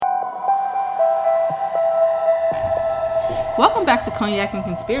Welcome back to Cognac and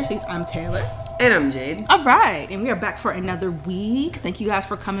Conspiracies. I'm Taylor. And I'm Jade. All right, and we are back for another week. Thank you guys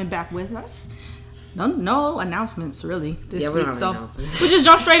for coming back with us. No announcements really this week, so we just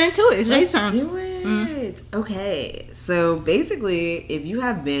jump straight into it. It's Jade's turn. Do it. Okay, so basically, if you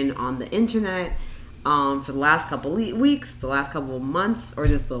have been on the internet for the last couple weeks, the last couple of months, or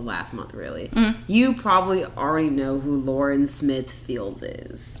just the last month, really, you probably already know who Lauren Smith Fields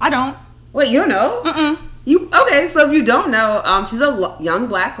is. I don't. Wait, you don't know? Okay, so if you don't know, she's a young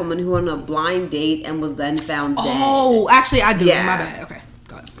black woman who went on a blind date and was then found dead. Oh, actually, I do. Yeah. My bad. Okay,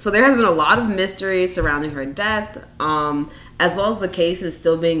 go ahead. So there has been a lot of mystery surrounding her death, as well as the case is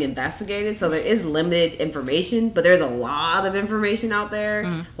still being investigated. So there is limited information, but there's a lot of information out there,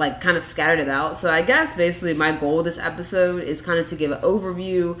 like kind of scattered about. So I guess basically my goal with this episode is kind of to give an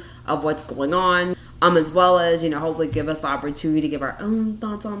overview of what's going on, as well as, hopefully give us the opportunity to give our own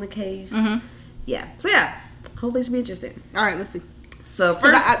thoughts on the case. Yeah. So yeah, hopefully it's gonna be interesting. All right, let's see. So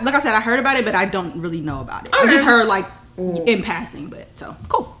first, like I said, I heard about it, but I don't really know about it. Okay. I just heard like in passing, but so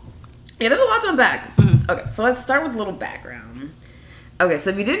cool. Yeah, there's a lot to unpack. Okay, so let's start with a little background. Okay,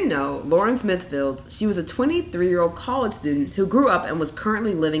 so if you didn't know, Lauren Smith Fields, she was a 23-year-old college student who grew up and was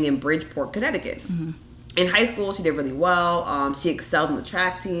currently living in Bridgeport, Connecticut. In high school, she did really well. She excelled in the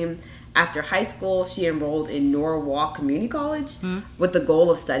track team. After high school, she enrolled in Norwalk Community College with the goal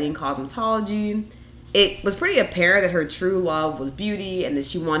of studying cosmetology. It was pretty apparent that her true love was beauty and that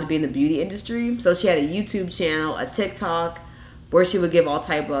she wanted to be in the beauty industry. So she had a YouTube channel, a TikTok, where she would give all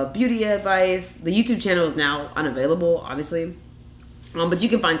type of beauty advice. The YouTube channel is now unavailable, obviously. But you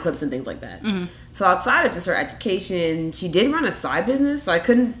can find clips and things like that. So outside of just her education, she did run a side business. So I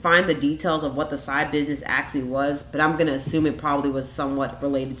couldn't find the details of what the side business actually was, but I'm going to assume it probably was somewhat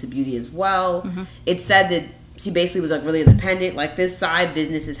related to beauty as well. It said that she basically was like really independent. Like this side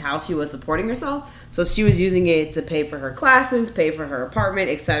business is how she was supporting herself. So she was using it to pay for her classes, pay for her apartment,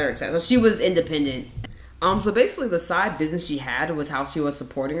 etc., etc. So she was independent. So basically the side business she had was how she was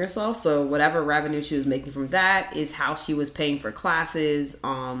supporting herself. So whatever revenue she was making from that is how she was paying for classes,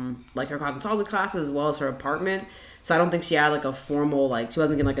 like her cosmetology classes as well as her apartment. So I don't think she had like a formal, like she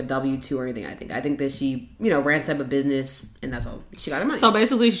wasn't getting like a W-2 or anything, I think that she, ran some type of business and that's all. She got her money. So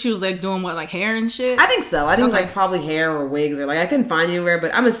basically she was like doing what, like hair and shit? I think so. I think like probably hair or wigs or like I couldn't find anywhere,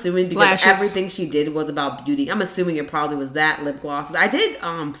 but I'm assuming because Lashes. Everything she did was about beauty. I'm assuming it probably was that, lip glosses. I did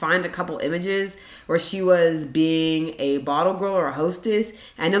find a couple images where she was being a bottle girl or a hostess.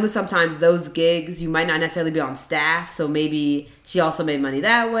 And I know that sometimes those gigs you might not necessarily be on staff, so maybe she also made money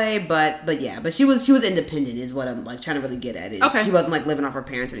that way. But she was independent is what I'm like trying to really get at. She wasn't like living off her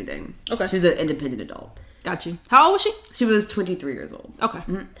parents or anything. Okay. She was an independent adult. Got you. How old was she? She was 23 years old. Okay.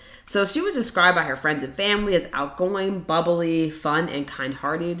 So she was described by her friends and family as outgoing, bubbly, fun, and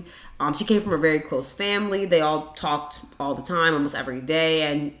kind-hearted. She came from a very close family. They all talked all the time, almost every day,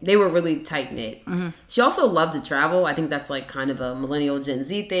 and they were really tight-knit. She also loved to travel. I think that's like kind of a millennial Gen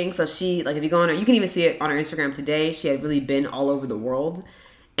Z thing. So she, like if you go on her, you can even see it on her Instagram today. She had really been all over the world.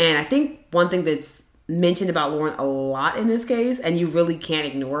 And I think one thing that's mentioned about Lauren a lot in this case, and you really can't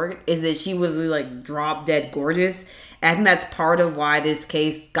ignore it, is that she was really like drop dead gorgeous. And I think that's part of why this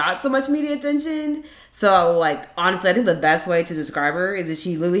case got so much media attention. So like honestly, I think the best way to describe her is that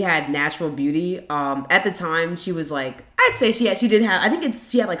she literally had natural beauty. At the time she was like, I'd say she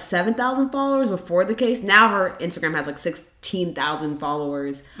had like 7,000 followers before the case. Now her Instagram has like 16,000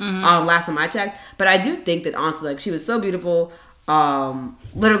 followers. Last time I checked. But I do think that honestly, like she was so beautiful,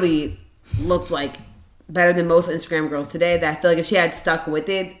 literally looked like better than most Instagram girls today, that I feel like if she had stuck with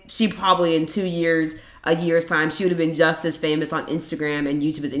it, she probably in a year's time, she would have been just as famous on Instagram and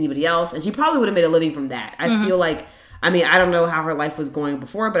YouTube as anybody else. And she probably would have made a living from that. I feel like, I don't know how her life was going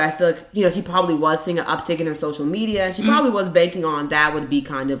before, but I feel like, she probably was seeing an uptick in her social media. And she probably was banking on that would be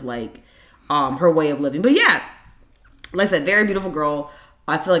kind of like her way of living. But yeah, like I said, very beautiful girl.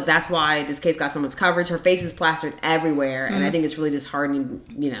 I feel like that's why this case got so much coverage. Her face is plastered everywhere. And I think it's really disheartening,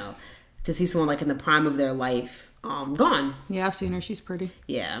 to see someone like in the prime of their life gone. Yeah, I've seen her. She's pretty.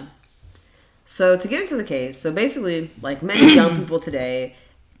 Yeah. So to get into the case, so basically, like many young people today,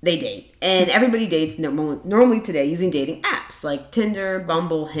 they date. And everybody dates normally today using dating apps like Tinder,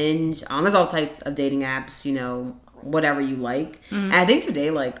 Bumble, Hinge. There's all types of dating apps, whatever you like. And I think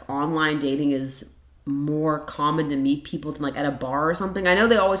today, like online dating is more common to meet people than like at a bar or something. I know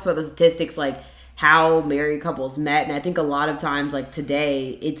they always put the statistics like how married couples met, and I think a lot of times like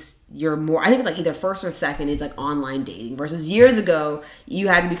today I think it's like either first or second is like online dating, versus years ago you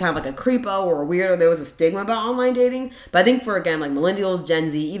had to be kind of like a creepo or a weirdo. There was a stigma about online dating. But I think for again like millennials, Gen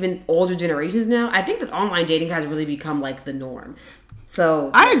Z, even older generations now, I think that online dating has really become like the norm.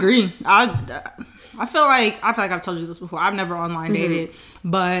 So I agree. I feel like I've told you this before. I've never online dated,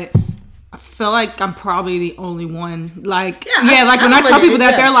 but I feel like I'm probably the only one. Like, like when I tell people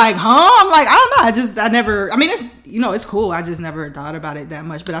that, they're like, huh? I'm like, I don't know. I never, I mean, it's, it's cool. I just never thought about it that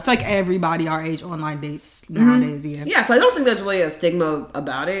much. But I feel like everybody our age online dates nowadays, Yeah, so I don't think there's really a stigma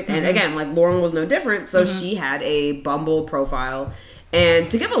about it. And again, like Lauren was no different. So she had a Bumble profile.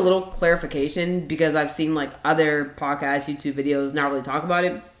 And to give a little clarification, because I've seen like other podcasts, YouTube videos not really talk about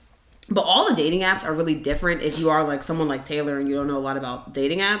it, but all the dating apps are really different if you are like someone like Taylor and you don't know a lot about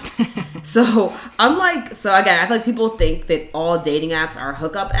dating apps. So again, I feel like people think that all dating apps are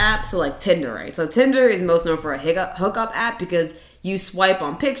hookup apps. So like Tinder, right? So Tinder is most known for a hookup app because you swipe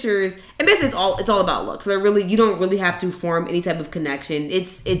on pictures and basically it's all about looks. So you don't really have to form any type of connection.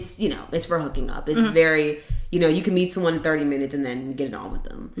 It's it's for hooking up. It's very, you can meet someone in 30 minutes and then get it on with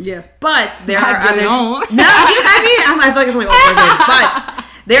them. Yeah. But there are other I feel like it's only one person, but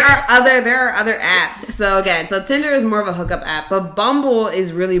there are other apps. So Tinder is more of a hookup app, but Bumble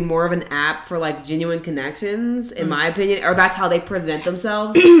is really more of an app for like genuine connections, in my opinion, or that's how they present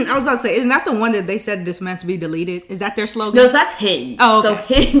themselves. I was about to say, isn't that the one that they said this meant to be deleted? Is that their slogan? No, so that's Hinge. Oh, okay. So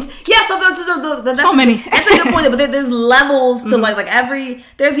Hinge, yeah. That's so many. That's a good point. But there's levels to like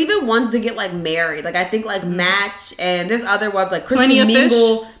there's even ones to get like married. Like I think like Match, and there's other ones like Christian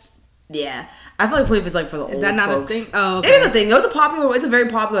Mingle. Yeah. I feel like Plenty of Fish is like for the old folks. Is that not folks. A thing? Oh, okay. It is a thing. It's a very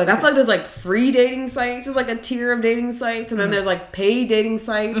popular. Like, I feel like there's like free dating sites. There's like a tier of dating sites, and then there's like paid dating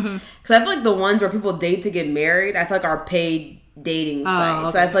sites. Because I feel like the ones where people date to get married, I feel like are paid dating sites.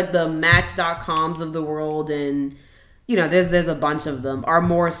 Okay. So I feel like the Match.coms of the world, and there's a bunch of them, are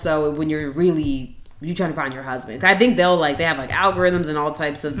more so when you're trying to find your husband. I think they have like algorithms and all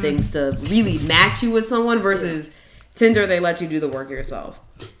types of things to really match you with someone versus Tinder, they let you do the work yourself.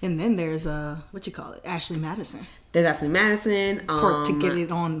 And then there's Ashley Madison. There's Ashley Madison. To get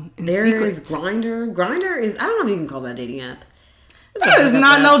it on in there secret. Is Grindr. Grindr is, I don't know if you can call that a dating app. That is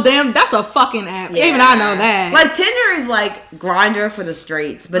not no damn, that's a fucking app. Yeah. Even I know that. Like Tinder is like Grindr for the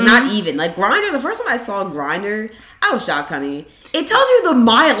straights, but not even. Like Grindr, the first time I saw Grindr, I was shocked, honey. It tells you the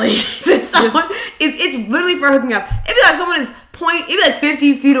mileage that someone it's literally for hooking up. It'd be like someone is it'd be like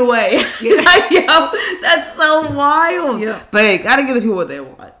 50 feet away. Yeah. Like, yo, that's so wild. Yep. But hey, gotta give the people what they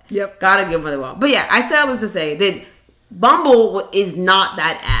want. Yep. Gotta give them what they want. But yeah, I said all this to say that Bumble is not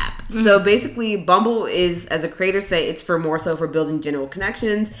that app. So basically, Bumble is, as a creator say, it's for more so for building general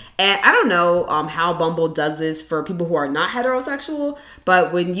connections. And I don't know how Bumble does this for people who are not heterosexual,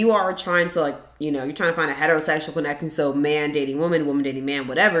 but when you are trying to like, you're trying to find a heterosexual connection, so man dating woman, woman dating man,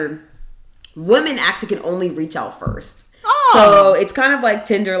 whatever, women actually can only reach out first. Oh. So it's kind of like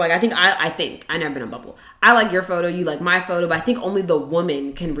Tinder. Like I think I've never been on Bumble. I like your photo, you like my photo, but I think only the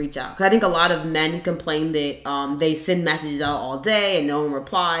woman can reach out. Because I think a lot of men complain that they send messages out all day and no one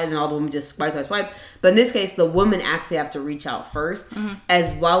replies, and all the women just swipe. But in this case, the women actually have to reach out first,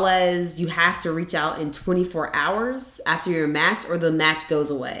 as well as you have to reach out in 24 hours after you're matched, or the match goes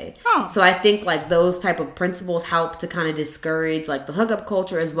away. Oh. So I think like those type of principles help to kind of discourage like the hookup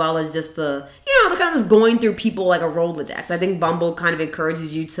culture, as well as just the the kind of just going through people like a Rolodex. I think Bumble kind of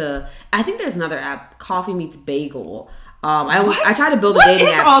encourages you to. I think there's another app, Coffee Meets Bagel. I tried to build a dating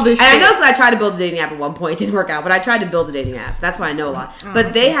app. All this shit? And I know I tried to build a dating app at one point. It didn't work out, but I tried to build a dating app. That's why I know a lot.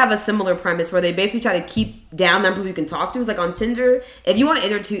 But they have a similar premise where they basically try to keep down the number of people you can talk to. It's like on Tinder, if you want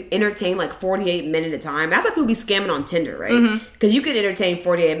to entertain like 48 men at a time, that's why people be scamming on Tinder, right? Because you can entertain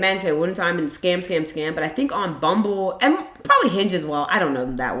 48 men at one time and scam. But I think on Bumble, and probably Hinge as well, I don't know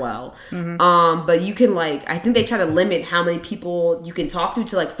them that well. But you can I think they try to limit how many people you can talk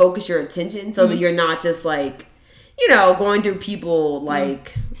to like focus your attention so that you're not just like, going through people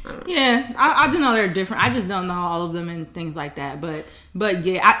like, I don't know. Yeah, I do know they're different. I just don't know all of them and things like that. But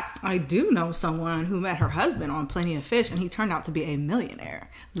yeah, I do know someone who met her husband on Plenty of Fish, and he turned out to be a millionaire.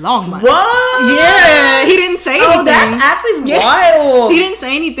 Long money. What? Yeah, he didn't say anything. Oh, that's actually wild. He didn't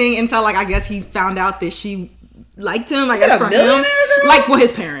say anything until I guess he found out that she liked him. I guess for him, like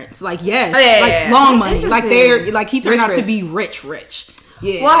his parents, yes, long money. Like they're he turned out to be rich.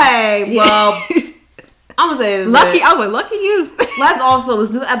 Yeah. Well. I'm gonna say lucky. I was like, lucky you.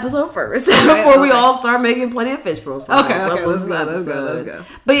 Let's do the episode first before we all start making Plenty of Fish profile. Okay, let's go.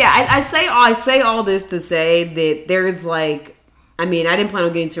 But yeah, I say all this to say that there's I didn't plan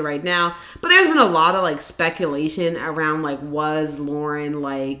on getting to it right now, but there's been a lot of speculation around was Lauren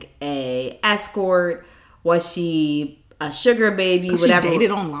a escort? Was she a sugar baby? Whatever. She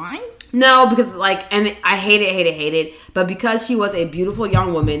dated online? No, because and I hate it, but because she was a beautiful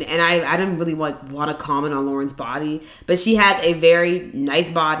young woman, and I didn't really want to comment on Lauren's body, but she has a very nice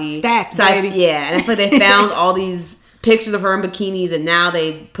body. Stacked, baby. And I feel like they found all these pictures of her in bikinis, and now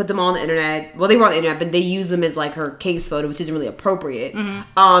they put them on the internet. Well, they were on the internet, but they use them as like her case photo, which isn't really appropriate.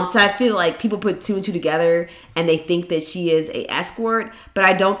 So I feel like people put two and two together and they think that she is a escort, but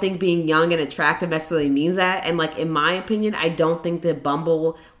I don't think being young and attractive necessarily means that. And like, in my opinion, I don't think that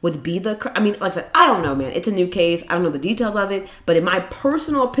Bumble would be I mean, like I said, I don't know, man. It's a new case. I don't know the details of it, but in my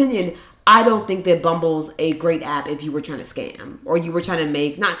personal opinion, I don't think that Bumble's a great app if you were trying to scam or you were trying to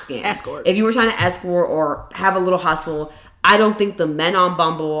make, not scam, escort. If you were trying to escort or have a little hustle, I don't think the men on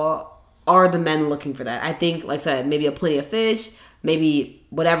Bumble are the men looking for that. I think, like I said, maybe a Plenty of Fish, maybe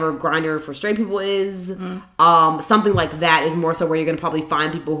whatever Grindr for straight people is, something like that is more so where you're going to probably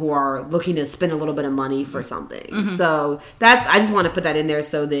find people who are looking to spend a little bit of money for something. So I just want to put that in there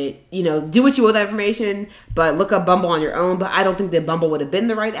so that, you know, do what you will with that information, but look up Bumble on your own. But I don't think that Bumble would have been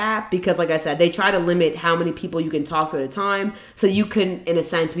the right app because, like I said, they try to limit how many people you can talk to at a time. So you couldn't, in a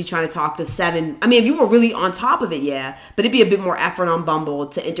sense, be trying to talk to 7. I mean, if you were really on top of it, yeah, but it'd be a bit more effort on Bumble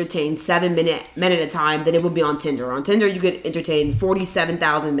to entertain 7 men at a time than it would be on Tinder. On Tinder, you could entertain 47,000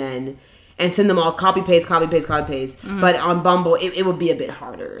 men and send them all copy paste. But on Bumble, it would be a bit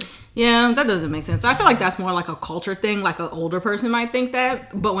harder. Yeah, that doesn't make sense. I feel like that's more like a culture thing. Like an older person might think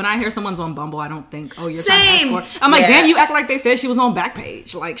that, but when I hear someone's on Bumble, I don't think, oh, you're trying to escort. I'm like, damn, you act like they said she was on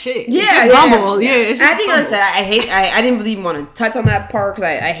Backpage. Like, shit. Yeah, it's just Bumble. Yeah, it's just I think, Bumble. like I said, I didn't really even want to touch on that part because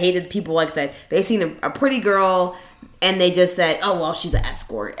I hated people. Like I said, they seen a pretty girl and they just said, oh, well, she's an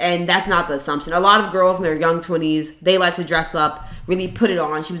escort. And that's not the assumption. A lot of girls in their young 20s, they like to dress up, really put it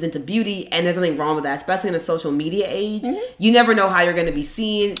on. She was into beauty, and there's nothing wrong with that, especially in a social media age. You never know how you're going to be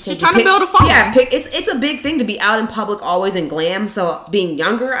seen. She's trying to build a following. Yeah, it's a big thing to be out in public always in glam. So being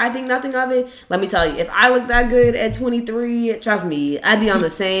younger, I think nothing of it. Let me tell you, if I look that good at 23, trust me, I'd be on the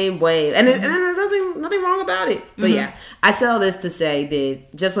same wave. And there's nothing wrong about it. But yeah, I say all this to say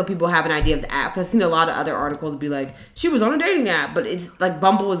that just so people have an idea of the app. I've seen a lot of other articles be like, she was on a dating app, but it's like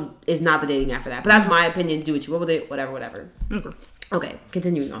Bumble is not the dating app for that. But that's my opinion. Do what you will with it, whatever. Okay,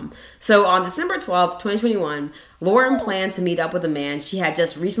 continuing on. So on December 12th, 2021, Lauren planned to meet up with a man she had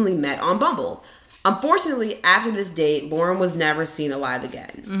just recently met on Bumble. Unfortunately, after this date, Lauren was never seen alive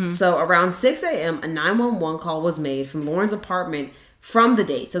again. So around 6 a.m., a 911 call was made from Lauren's apartment from the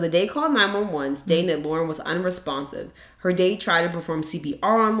date. So the date called 911 stating that Lauren was unresponsive. Her date tried to perform CPR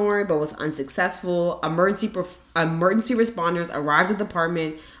on Lauren but was unsuccessful. Emergency responders arrived at the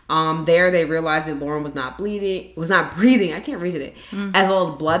apartment. There they realized that Lauren was not breathing. I can't read it. As well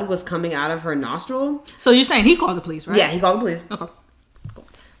as blood was coming out of her nostril. So you're saying he called the police, right? Yeah, he called the police. Okay.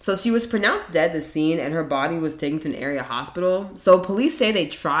 So she was pronounced dead at the scene and her body was taken to an area hospital. So police say they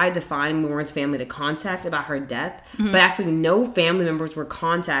tried to find Lauren's family to contact about her death, but actually no family members were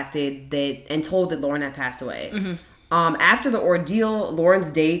contacted and told that Lauren had passed away. After the ordeal,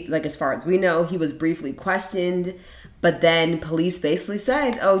 Lauren's date, like as far as we know, he was briefly questioned, but then police basically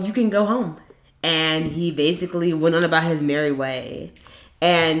said, oh, you can go home. And he basically went on about his merry way.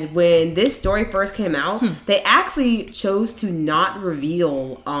 And when this story first came out, they actually chose to not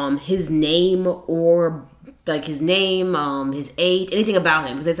reveal his name or like his name, his age, anything about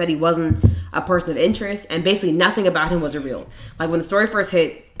him. Because they said he wasn't a person of interest. And basically nothing about him was revealed. Like when the story first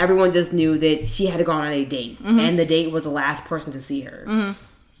hit, everyone just knew that she had gone on a date. And the date was the last person to see her.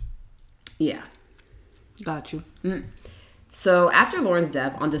 Yeah. Got you. So after Lauren's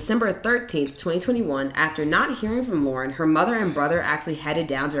death on December 13th, 2021, after not hearing from Lauren, her mother and brother actually headed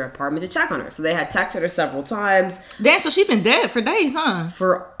down to her apartment to check on her. So they had texted her several times. Damn, so she's been dead for days, huh?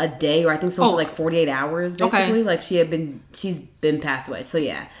 For a day, or I think something like 48 hours, basically. Okay. Like she's been passed away. So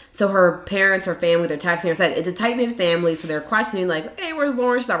yeah. So her parents, her family, they're texting her, said it's a tight-knit family, so they're questioning like, hey, where's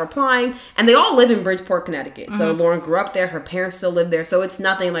Lauren? She's not replying. And they all live in Bridgeport, Connecticut. So Lauren grew up there, her parents still live there. So it's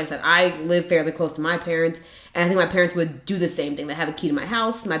nothing, like I said, I live fairly close to my parents. And I think my parents would do the same thing. They have a key to my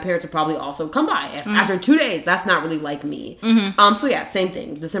house. My parents would probably also come by. After 2 days, that's not really like me. So yeah, same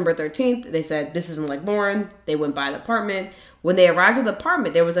thing. December 13th, they said, this isn't like Lauren. They went by the apartment. When they arrived at the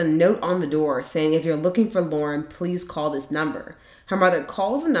apartment, there was a note on the door saying, if you're looking for Lauren, please call this number. Her mother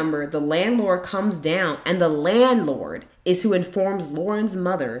calls the number, the landlord comes down, and the landlord is who informs Lauren's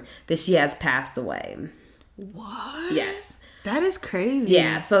mother that she has passed away. What? Yes. That is crazy.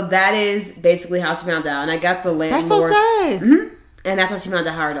 Yeah, so that is basically how she found out. And I guess the landlord... That's so sad. And that's how she found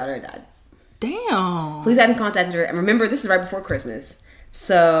out how her daughter died. Damn. Police hadn't contacted her. And remember, this is right before Christmas.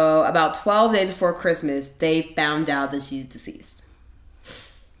 So about 12 days before Christmas, they found out that she's deceased.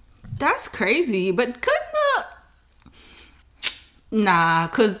 That's crazy. But couldn't Nah,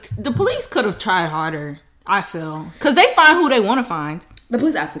 because the police could have tried harder, I feel. Because they find who they want to find. The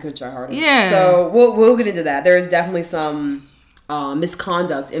police absolutely could try harder. Yeah. So we'll get into that. There is definitely some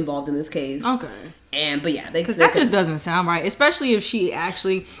misconduct involved in this case. Okay. But yeah, because that just doesn't sound right. Especially if she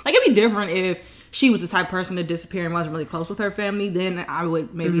actually, like, it'd be different if she was the type of person to disappear and wasn't really close with her family. Then I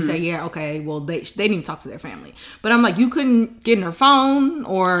would maybe say, yeah, okay, well, they didn't even talk to their family. But I'm like, you couldn't get in her phone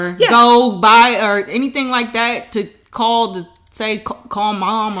or go by or anything like that to call the. Say call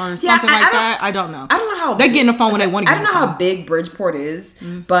mom or something like that. I don't know. I don't know how they get in the phone when they want to. I don't know how big Bridgeport is,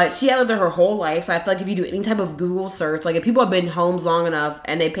 but she had lived there her whole life. So I feel like if you do any type of Google search, like if people have been homes long enough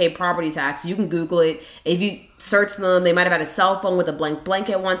and they pay property tax, you can Google it. If you search them, they might have had a cell phone with a blank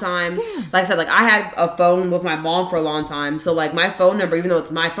at one time. Yeah. Like I said, like I had a phone with my mom for a long time. So like my phone number, even though it's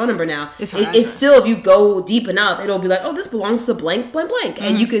my phone number now, it's still, if you go deep enough, it'll be like, oh, this belongs to blank.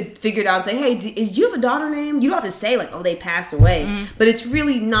 And you could figure it out and say, hey, do you have a daughter name? You don't have to say like, oh, they passed away. But it's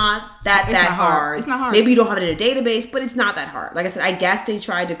really not that hard. It's not hard. Maybe you don't have it in a database, but it's not that hard. Like I said, I guess they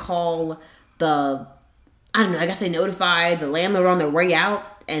tried to call I guess they notified the landlord on their way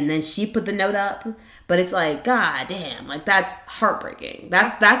out, and then she put the note up. But it's like, god damn, like that's heartbreaking.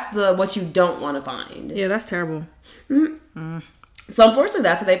 That's what you don't want to find. Yeah, that's terrible. So unfortunately,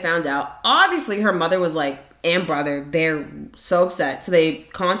 that's what they found out. Obviously, her mother was like, and brother, they're so upset. So they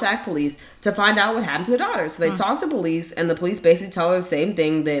contact police to find out what happened to the daughter. So they talk to police, and the police basically tell her the same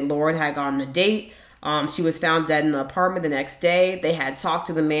thing, that Lauren had gone on a date. She was found dead in the apartment the next day. They had talked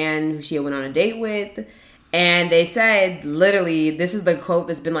to the man who she went on a date with. And they said, literally, this is the quote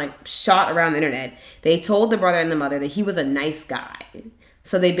that's been like shot around the internet. They told the brother and the mother that he was a nice guy.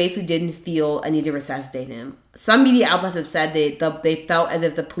 So they basically didn't feel a need to resuscitate him. Some media outlets have said that they felt as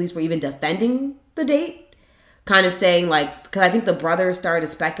if the police were even defending the date. Kind of saying like, because I think the brother started to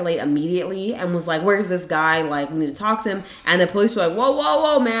speculate immediately and was like, where's this guy? Like, we need to talk to him. And the police were like,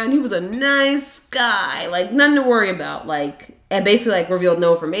 whoa, man, he was a nice guy. Like, nothing to worry about. Like, and basically like revealed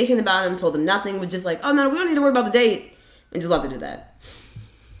no information about him, told him nothing, was just like, oh no, we don't need to worry about the date. And just love to do that.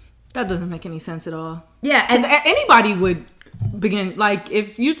 That doesn't make any sense at all. Yeah. And anybody would begin, like,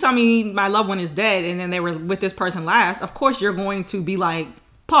 if you tell me my loved one is dead and then they were with this person last, of course you're going to be like,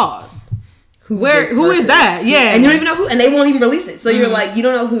 pause. Who is that? Yeah. And you don't even know who, and they won't even release it. So you're like, you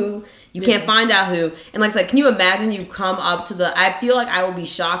don't know who, you can't find out who. And like I said, can you imagine you come up to I feel like I would be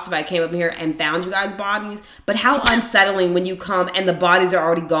shocked if I came up here and found you guys' bodies. But how unsettling when you come and the bodies are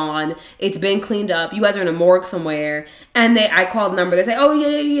already gone. It's been cleaned up. You guys are in a morgue somewhere. And I called the number. They say, oh,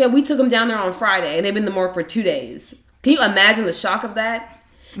 yeah. We took them down there on Friday. And they've been in the morgue for 2 days. Can you imagine the shock of that?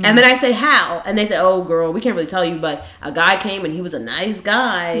 And then I say, how? And they say, oh, girl, we can't really tell you, but a guy came and he was a nice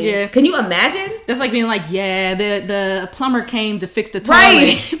guy. Yeah. Can you imagine? That's like being like, yeah, the plumber came to fix the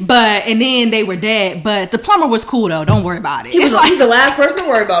toilet, and then they were dead, but the plumber was cool, though. Don't worry about it. He's the last person to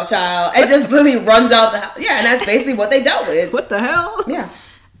worry about, child. It just literally runs out the house. Yeah, and that's basically what they dealt with. What the hell? Yeah.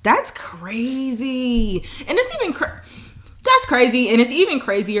 That's crazy. And it's even that's crazy, and it's even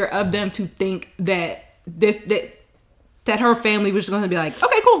crazier of them to think that that her family was just going to be like,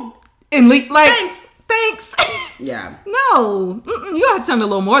 okay, cool. And like, thanks. Yeah. No. You have to tell me a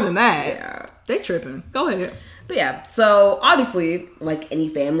little more than that. Yeah. They tripping. Go ahead. But yeah, so obviously, like any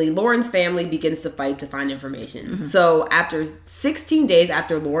family, Lauren's family begins to fight to find information. Mm-hmm. So after 16 days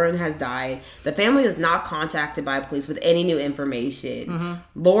after Lauren has died, the family is not contacted by police with any new information. Mm-hmm.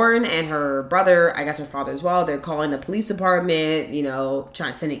 Lauren and her brother, I guess her father as well, they're calling the police department,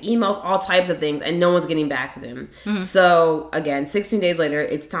 trying to send emails, all types of things, and no one's getting back to them. Mm-hmm. So again, 16 days later,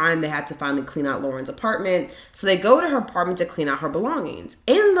 it's time they had to finally clean out Lauren's apartment. So they go to her apartment to clean out her belongings.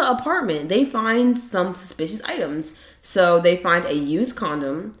 In the apartment, they find some suspicious items. So they find a used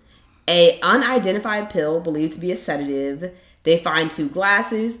condom, a unidentified pill believed to be a sedative. They find 2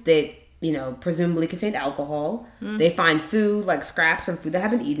 glasses that, presumably contained alcohol. Mm. They find food, like scraps from food that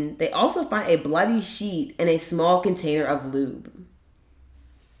have been eaten. They also find a bloody sheet and a small container of lube.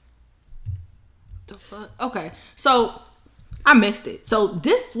 The fuck? Okay, so I missed it. So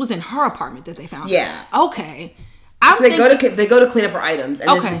this was in her apartment that they found her. Okay. So they go to clean up her items. And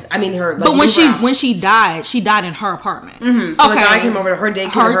okay. Her. Like, but when she died in her apartment. Mm-hmm. So the guy came over to her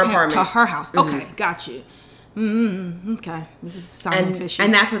daycare, to her apartment, to her house. Mm-hmm. Okay, got you. Mm-hmm. Okay, this is sounding fishy.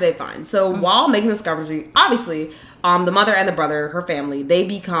 And that's what they find. So while making the discovery, obviously, the mother and the brother, her family, they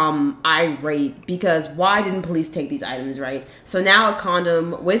become irate because why didn't police take these items, right? So now a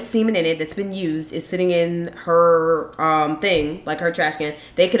condom with semen in it that's been used is sitting in her thing, like her trash can.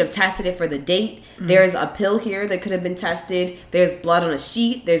 They could have tested it for the date. Mm-hmm. There's a pill here that could have been tested. There's blood on a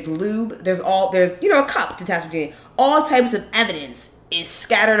sheet. There's lube. There's a cup to test for DNA. All types of evidence is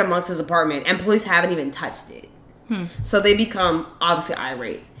scattered amongst his apartment, and police haven't even touched it. So they become obviously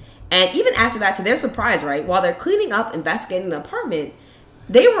irate. And even after that, to their surprise, right, while they're cleaning up, investigating the apartment,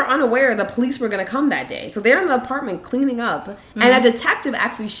 they were unaware the police were going to come that day. So they're in the apartment cleaning up, and a detective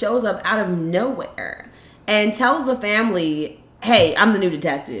actually shows up out of nowhere and tells the family, hey, I'm the new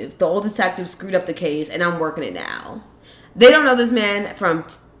detective. The old detective screwed up the case, and I'm working it now. They don't know this man from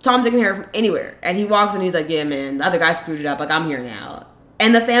Tom, Dick, and Harry from anywhere. And he walks in, he's like, yeah, man, the other guy screwed it up. Like, I'm here now.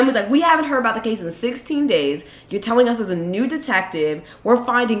 And the family's like, we haven't heard about the case in 16 days. You're telling us there's a new detective. We're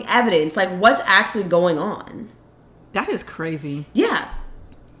finding evidence. Like, what's actually going on? That is crazy. Yeah.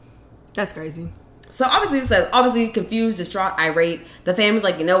 That's crazy. So obviously confused, distraught, irate. The family's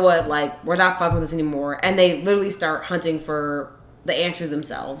like, you know what? Like, we're not fucking with this anymore. And they literally start hunting for the answers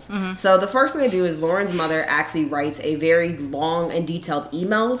themselves. So the first thing they do is Lauren's mother actually writes a very long and detailed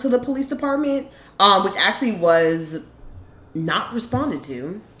email to the police department, which actually was not responded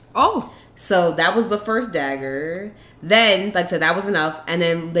to. Oh. So that was the first dagger. Then, like I said, that was enough. And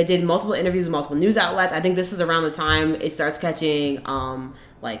then they did multiple interviews with multiple news outlets. I think this is around the time it starts catching,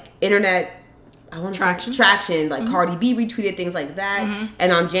 like, internet... traction. Like Cardi B retweeted things like that.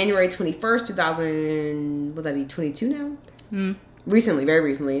 And on January 21st, 2000... Would that be 22 now? Recently, very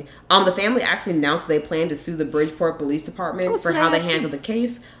recently. The family actually announced they plan to sue the Bridgeport Police Department for how they handled the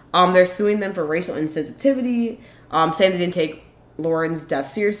case. They're suing them for racial insensitivity, saying they didn't take Lauren's death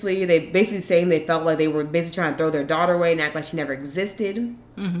seriously. They basically saying they felt like they were basically trying to throw their daughter away and act like she never existed.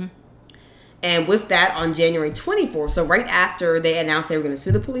 And with that, on January 24th, so right after they announced they were going to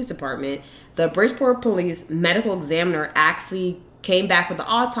sue the police department, the Bridgeport Police medical examiner actually came back with the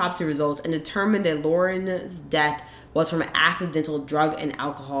autopsy results and determined that Lauren's death was from an accidental drug and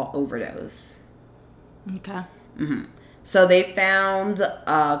alcohol overdose. Okay. So they found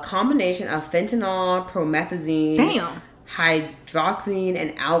a combination of fentanyl, promethazine, hydroxine,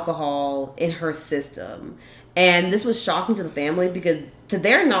 and alcohol in her system. And this was shocking to the family because, to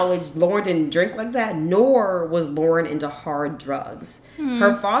their knowledge, Lauren didn't drink like that, nor was Lauren into hard drugs.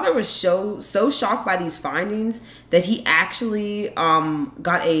 Her father was so shocked by these findings that he actually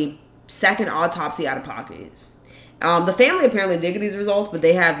got a second autopsy out of pocket. The family apparently did get these results, but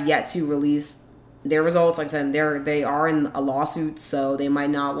they have yet to release their results. Like I said, they are in a lawsuit, so they might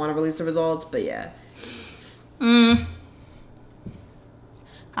not want to release the results, but yeah.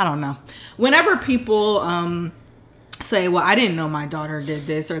 I don't know. Whenever people say, well, I didn't know my daughter did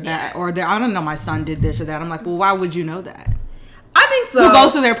this or that, or I don't know my son did this or that, I'm like, well, why would you know that? I think so. Who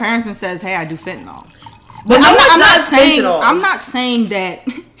goes to their parents and says, hey, I do fentanyl? But I'm not saying that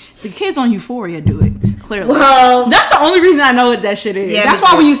the kids on Euphoria do it, clearly. Well, that's the only reason I know what that shit is. Yeah, that's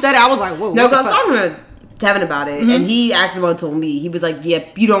why when you said it, I was like, whoa. No, because I was talking to Tevin about it, and he actually told me, he was like, yeah,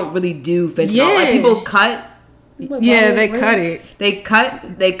 you don't really do fentanyl. Yeah. Like, people cut... They cut it.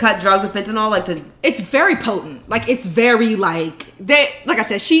 They cut drugs with fentanyl, like, to... It's very potent. Like, it's very, like... Like I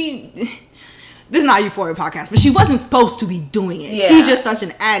said, this is not a Euphoria podcast, but she wasn't supposed to be doing it. Yeah. She's just such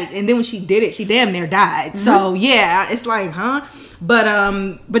an addict. And then when she did it, she damn near died. So, yeah, it's like, huh? But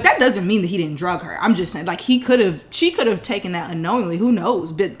that doesn't mean that he didn't drug her. I'm just saying, like, she could have taken that unknowingly. Who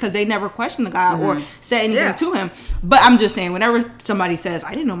knows? Because they never questioned the guy or said anything to him. But I'm just saying, whenever somebody says,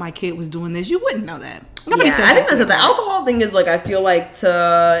 I didn't know my kid was doing this, you wouldn't know that. Nobody says I think that's the alcohol thing is, like, I feel like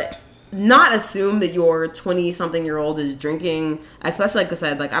to not assume that your 20-something-year-old is drinking, especially, like I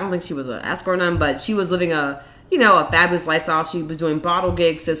said, like, I don't think she was an escort or none, but she was living a fabulous lifestyle. She was doing bottle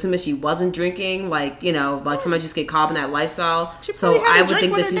gigs. So as soon as she wasn't drinking, like, sometimes just get caught in that lifestyle. So I would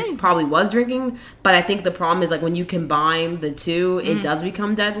think that she probably was drinking. But I think the problem is, like, when you combine the two, it does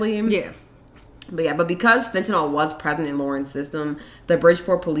become deadly. Yeah. But because fentanyl was present in Lauren's system, the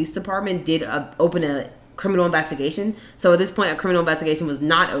Bridgeport Police Department did open a criminal investigation. So at this point, a criminal investigation was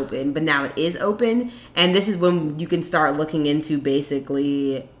not open, but now it is open. And this is when you can start looking into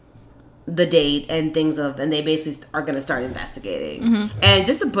basically the date and things and they basically are going to start investigating. And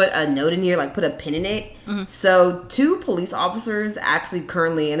just to put a note in here, like put a pin in it. So 2 police officers actually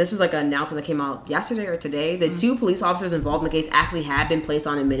currently, and this was like an announcement that came out yesterday or today, that 2 police officers involved in the case actually have been placed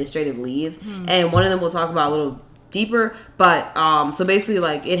on administrative leave. And one of them we'll talk about a little deeper, but so basically,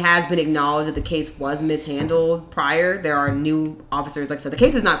 like, it has been acknowledged that the case was mishandled prior. There are new officers. Like I said, the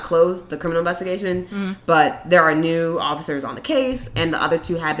case is not closed, the criminal investigation, but there are new officers on the case, and the other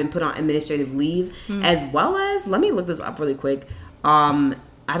 2 have been put on administrative leave, as well as, let me look this up really quick.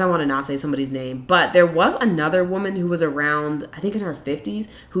 I don't want to not say somebody's name, but there was another woman who was around, I think in her 50s,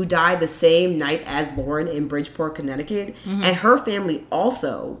 who died the same night as Lauren in Bridgeport, Connecticut, and her family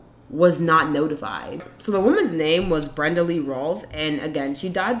also was not notified. So the woman's name was Brenda Lee Rawls, and again, she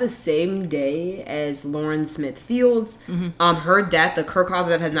died the same day as Lauren Smith Fields. Her death, her cause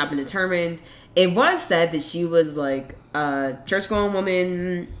of death has not been determined, It was said that she was like a church-going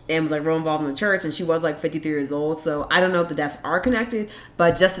woman and was like real involved in the church, and she was like 53 years old. So I don't know if the deaths are connected,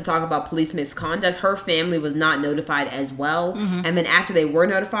 but just to talk about police misconduct, her family was not notified as well. And then after they were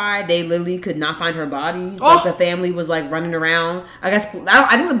notified, they literally could not find her body. Like the family was like running around. I think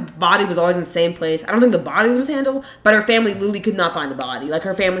the body was always in the same place. I don't think the body was mishandled, but her family literally could not find the body. Like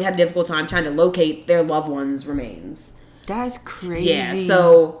her family had a difficult time trying to locate their loved one's remains. That's crazy. Yeah,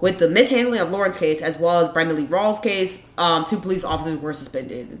 so with the mishandling of Lauren's case as well as Brenda Lee Rawls' case, 2 police officers were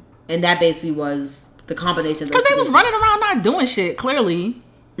suspended. And that basically was the combination of those. Because they was running around not doing shit, clearly.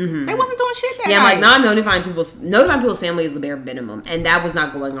 They wasn't doing shit that night. Like not notifying people's family is the bare minimum. And that was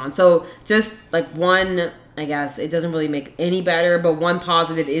not going on. So just like one, I guess, it doesn't really make any better, but one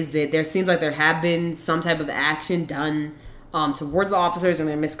positive is that there seems like there have been some type of action done towards the officers and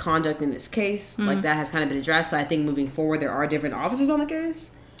their misconduct in this case. Like that has kind of been addressed. So I think moving forward there are different officers on the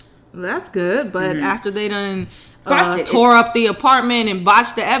case. That's good, but after they done tore up the apartment and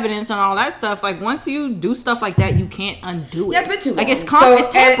botched the evidence and all that stuff, like once you do stuff like that, you can't undo it. Yeah, it's been too long. Like it's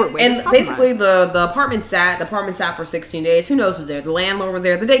tampered with. And basically the apartment sat for 16 days. Who knows who was there? The landlord was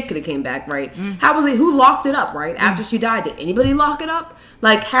there. The date could have came back, right? How was it? Who locked it up, right? After she died, did anybody lock it up?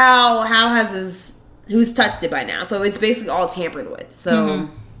 Like how has this? Who's touched it by now? So it's basically all tampered with. So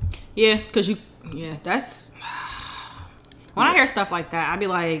yeah, because that's when I hear stuff like that, I be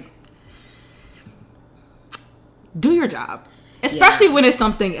like, do your job, especially when it's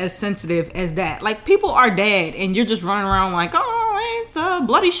something as sensitive as that. Like people are dead, and you're just running around like, oh, it's a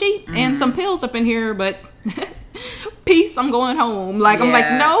bloody sheep and some pills up in here, but peace, I'm going home. Like I'm like,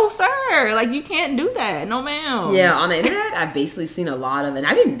 no sir, like you can't do that, no ma'am. Yeah, on the internet I've basically seen a lot of, and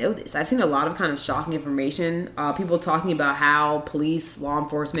I didn't know this, I've seen a lot of kind of shocking information, people talking about how police, law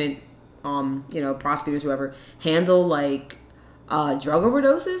enforcement, prosecutors, whoever, handle like drug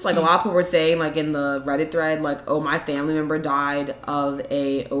overdoses. Like a lot of people were saying, like in the Reddit thread, like, oh, my family member died of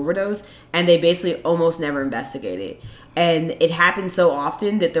a overdose, and they basically almost never investigated. And it happened so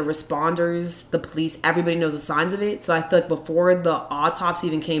often that the responders, the police, everybody knows the signs of it. So I feel like before the autopsy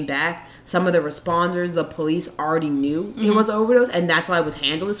even came back, some of the responders, the police already knew it was an overdose, and that's why it was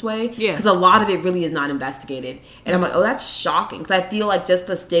handled this way. Yeah. Because a lot of it really is not investigated. And I'm like, oh, that's shocking. Because I feel like just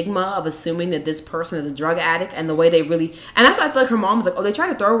the stigma of assuming that this person is a drug addict and the way they really... And that's why I feel like her mom was like, oh, they tried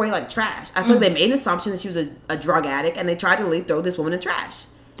to throw her away like trash. I feel like they made an assumption that she was a drug addict, and they tried to really throw this woman in trash.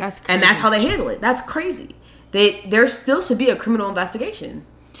 That's crazy. And that's how they handle it. That's crazy. There still should be a criminal investigation.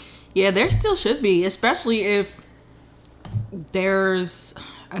 Yeah, there still should be, especially if there's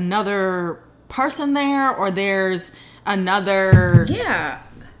another person there or there's another... Yeah.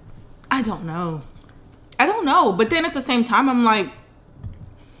 I don't know. But then at the same time, I'm like,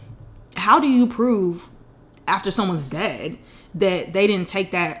 how do you prove after someone's dead that they didn't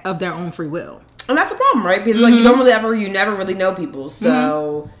take that of their own free will? And that's the problem, right? Because like you never really know people.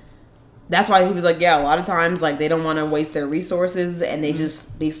 So... That's why he was like, yeah, a lot of times, like, they don't want to waste their resources, and they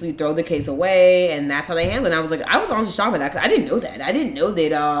just basically throw the case away, and that's how they handle it. And I was like, I was honestly shocked by that, because I didn't know that. I didn't know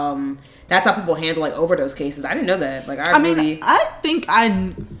that, that's how people handle, like, overdose cases. I didn't know that. Like, I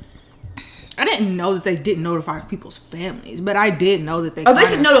didn't know that they didn't notify people's families, but I did know that they... Oh, they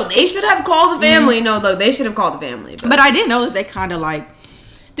should have called the family. No, look, they should have called the family. But I did know that they kind of, like...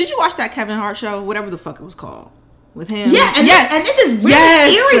 Did you watch that Kevin Hart show? Whatever the fuck it was called. With him. Yeah, and this is really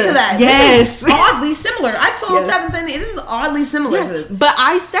eerie to that. Yes. This is oddly similar. I told Tevin saying this is oddly similar to this. But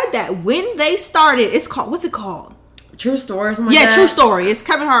I said that when they started, it's called, what's it called? True Story or something like that? True Story. It's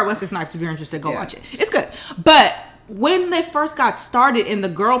Kevin Hart, Wesley Snipes. If you're interested, go watch it. It's good. But when they first got started and the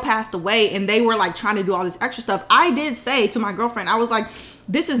girl passed away and they were like trying to do all this extra stuff, I did say to my girlfriend, I was like,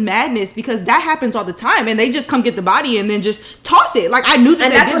 this is madness, because that happens all the time, and they just come get the body and then just toss it. Like I knew that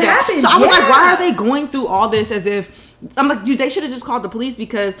they did that. So I was like, why are they going through all this as if... I'm like, dude, they should have just called the police,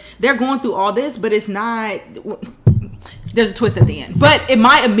 because they're going through all this, but it's not... There's a twist at the end. But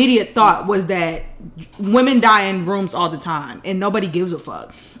my immediate thought was that women die in rooms all the time, and nobody gives a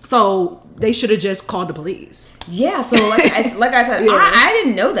fuck. So they should have just called the police. Yeah, so like I said, I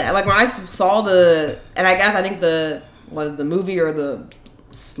didn't know that. Like when I saw I think the movie or the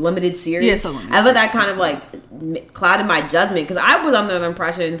limited series, I thought that kind of like clouded my judgment, because I was under the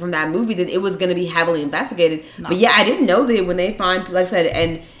impression from that movie that it was going to be heavily investigated. No. But yeah, I didn't know that when they find, like I said,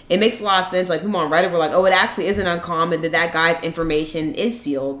 and it makes a lot of sense. Like people on Reddit were like, oh, it actually isn't uncommon that guy's information is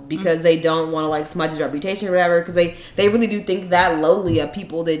sealed, because they don't want to like smudge his reputation or whatever, because they really do think that lowly of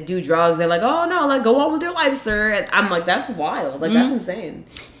people that do drugs. They're like, oh no, like go on with your life, sir. And I'm like, that's wild. Like that's insane.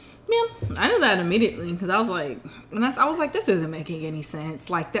 Yeah, I knew that immediately, because I was like, this isn't making any sense.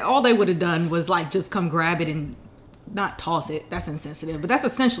 Like all they would have done was like just come grab it and not toss it. That's insensitive, but that's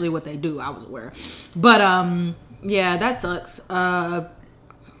essentially what they do. I was aware, but yeah, that sucks. But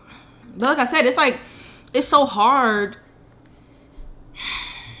like I said, it's like it's so hard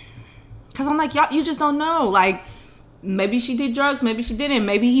because I'm like, y'all, you just don't know. Like maybe she did drugs, maybe she didn't,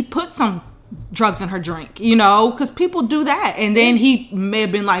 maybe he put some drugs in her drink, you know, because people do that, and then he may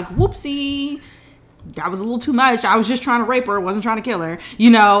have been like, whoopsie, that was a little too much. I was just trying to rape her, wasn't trying to kill her, you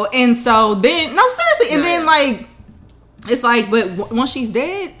know. And so then, no, seriously. And then, like, it's like, but once she's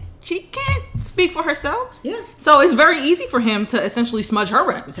dead, she can't speak for herself. Yeah. So it's very easy for him to essentially smudge her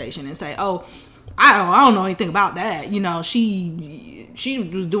reputation and say, oh, I don't know anything about that. You know, she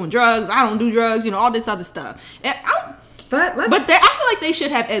was doing drugs. I don't do drugs. You know, all this other stuff. And I feel like they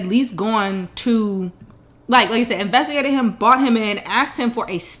should have at least gone to, like you said, investigated him, brought him in, asked him for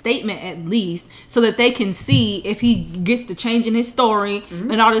a statement at least, so that they can see if he gets to changing his story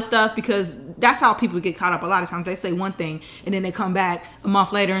and all this stuff, because that's how people get caught up. A lot of times they say one thing and then they come back a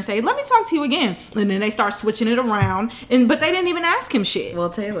month later and say, let me talk to you again. And then they start switching it around, but they didn't even ask him shit. Well,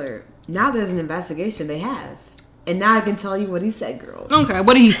 Taylor, now there's an investigation they have. And now I can tell you what he said, girl. Okay,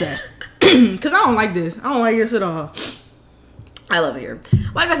 what did he say? Because I don't like this. I don't like this at all. I love it here.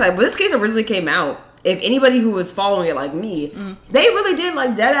 Like I said, when this case originally came out, if anybody who was following it like me, they really did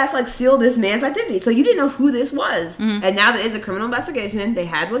like dead ass like seal this man's identity. So you didn't know who this was. And now there is a criminal investigation. They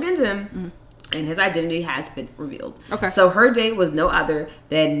had to look into him. And his identity has been revealed. Okay. So her date was no other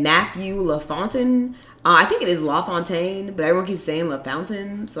than Matthew LaFontaine. I think it is LaFontaine, but everyone keeps saying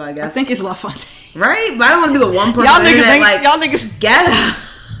LaFountain. So I guess. I think it's LaFontaine. Right? But I don't want to be the one person y'all niggas get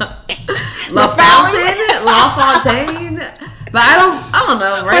LaFontaine. But I don't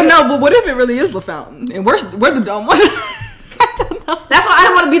know, right? But what if it really is LaFountain? And we're the dumb ones. I don't know. That's why I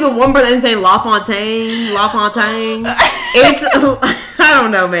don't want to be the one person saying LaFontaine. It's, I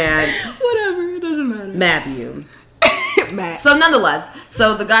don't know, man. Whatever, it doesn't matter. Matthew. Matt. So nonetheless,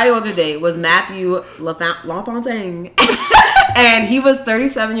 the guy who was her date was Matthew LaFontaine. And he was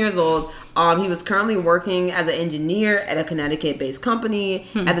 37 years old. He was currently working as an engineer at a Connecticut-based company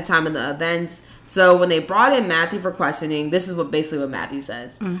at the time of the events. So when they brought in Matthew for questioning, this is basically what Matthew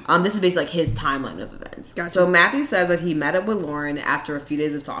says. This is basically like his timeline of events. Gotcha. So Matthew says that he met up with Lauren after a few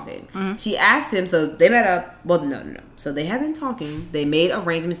days of talking. She asked him, so they met up. Well, no. So they had been talking. They made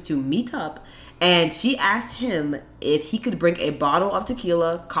arrangements to meet up. And she asked him if he could bring a bottle of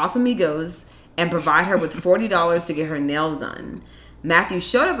tequila, Casamigos, and provide her with $40 to get her nails done. Matthew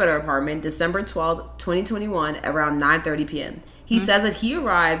showed up at her apartment December 12th, 2021, around 9:30 p.m. He says that he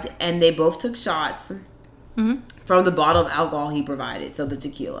arrived and they both took shots from the bottle of alcohol he provided. So the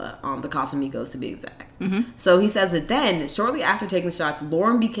tequila, the Casamigos to be exact. So he says that then, shortly after taking the shots,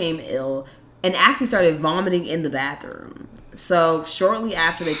 Lauren became ill and actually started vomiting in the bathroom. So shortly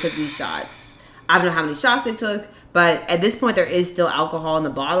after they took these shots, I don't know how many shots they took, but at this point there is still alcohol in the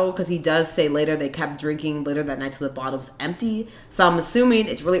bottle, because he does say later they kept drinking later that night till the bottle was empty. So I'm assuming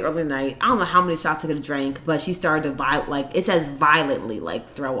it's really early in the night. I don't know how many shots they could have drank, but she started to it says violently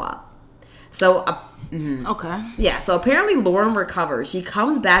throw up. So okay, yeah. So apparently Lauren recovers. She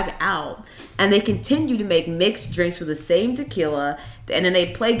comes back out, and they continue to make mixed drinks with the same tequila, and then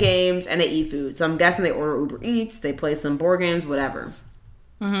they play games and they eat food. So I'm guessing they order Uber Eats, they play some board games, whatever.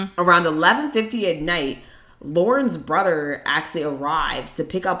 Around 11:50 at night, Lauren's brother actually arrives to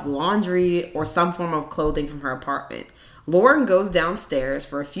pick up laundry or some form of clothing from her apartment. Lauren goes downstairs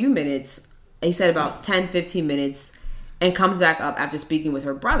for a few minutes, he said about 10-15 minutes, and comes back up after speaking with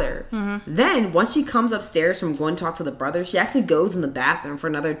her brother. Then, once she comes upstairs from going to talk to the brother, she actually goes in the bathroom for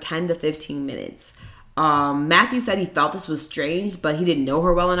another 10 to 15 minutes. Matthew said he felt this was strange, but he didn't know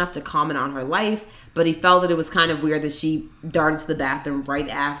her well enough to comment on her life. But he felt that it was kind of weird that she darted to the bathroom right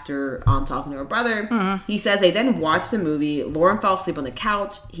after talking to her brother. He says they then watched the movie. Lauren fell asleep on the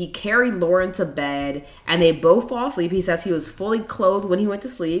couch. He carried Lauren to bed, and they both fall asleep. He says he was fully clothed when he went to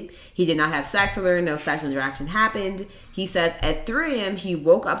sleep. He did not have sex with her. No sexual interaction happened. He says at 3 a.m. he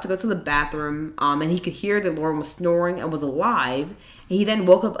woke up to go to the bathroom, and he could hear that Lauren was snoring and was alive. He then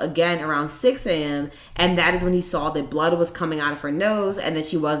woke up again around 6 a.m. and that is when he saw that blood was coming out of her nose and that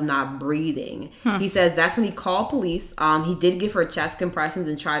she was not breathing. He says that's when he called police. He did give her chest compressions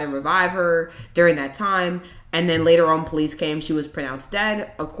and try to revive her during that time. And then later on, police came. She was pronounced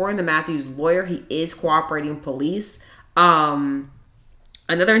dead. According to Matthew's lawyer, he is cooperating with police. Another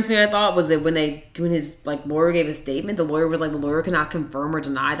interesting I thought was that when his lawyer gave a statement, the lawyer was like, the lawyer cannot confirm or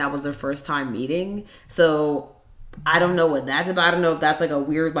deny that was their first time meeting. So I don't know what that's about. I don't know if that's a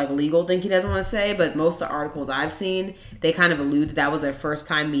weird legal thing he doesn't want to say, but most of the articles I've seen, they kind of allude that was their first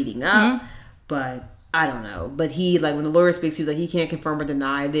time meeting up. But I don't know. But he, like, when the lawyer speaks, he's like, he can't confirm or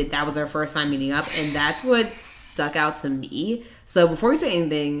deny that was their first time meeting up. And that's what stuck out to me. So before we say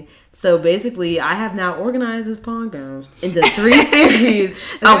anything, so basically, I have now organized this podcast into 3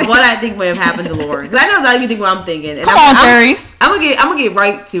 theories of what I think may have happened to Lauren. Because I know exactly think what I'm thinking. And theories. I'm gonna get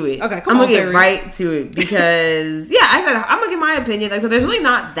right to it. Okay, I'm gonna get right to it because I said I'm gonna give my opinion. Like, so there's really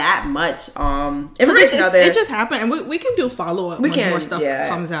not that much information out there. It just happened, and we can do follow up when more stuff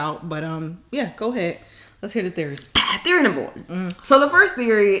comes out. But go ahead. Let's hear the theories. Theory number 1. So the first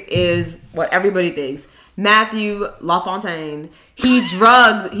theory is what everybody thinks. Matthew LaFontaine, he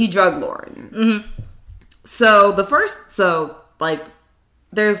drugged Lauren. Mm-hmm. So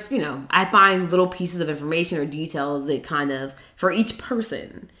there's, I find little pieces of information or details that kind of, for each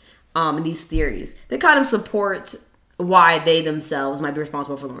person, in these theories, that kind of support why they themselves might be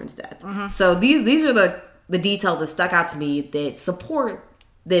responsible for Lauren's death. Mm-hmm. So these are the details that stuck out to me that support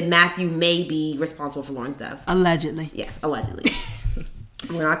that Matthew may be responsible for Lauren's death. Allegedly. Yes, allegedly.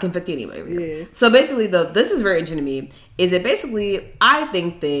 We're not convicting anybody over here. Yeah. So basically, this is very interesting to me, is that basically, I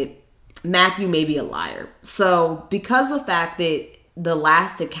think that Matthew may be a liar. So because of the fact that the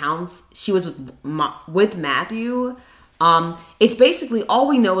last accounts, she was with Matthew, it's basically, all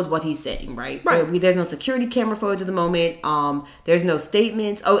we know is what he's saying, right? There's no security camera footage at the moment. There's no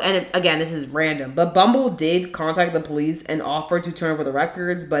statements. Oh, and again, this is random, but Bumble did contact the police and offer to turn over the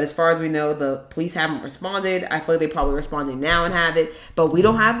records. But as far as we know, the police haven't responded. I feel like they probably responded now and have it, but we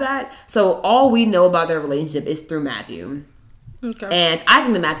don't have that. So all we know about their relationship is through Matthew. Okay. And I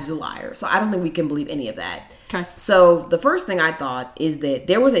think that Matthew's a liar, so I don't think we can believe any of that. Okay. So the first thing I thought is that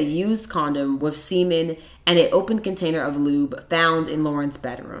there was a used condom with semen and an open container of lube found in Lauren's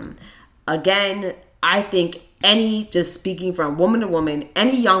bedroom. Again, I think just speaking from woman to woman,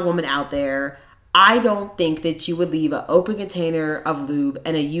 any young woman out there, I don't think that you would leave an open container of lube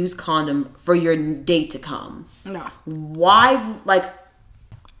and a used condom for your date to come. No. Why, like...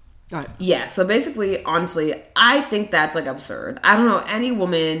 Right. Yeah, so basically, honestly, I think that's, like, absurd. I don't know any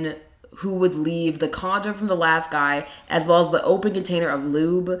woman who would leave the condom from the last guy as well as the open container of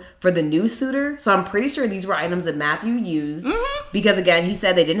lube for the new suitor. So I'm pretty sure these were items that Matthew used because, again, he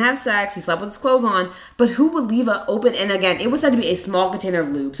said they didn't have sex. He slept with his clothes on. But who would leave an open... And, again, it was said to be a small container of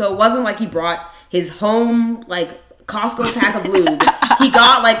lube. So it wasn't like he brought his home, like, Costco pack of lube. He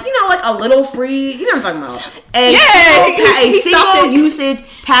got, like, like a little free, you know what I'm talking about. A single usage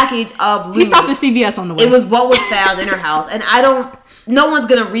package of lube. He stopped at CVS on the way. It was what was found in her house. And no one's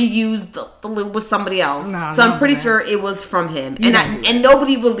going to reuse the lube with somebody else. No, so I'm pretty sure it was from him. And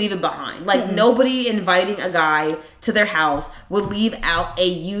nobody will leave it behind. Like, nobody inviting a guy to their house would leave out a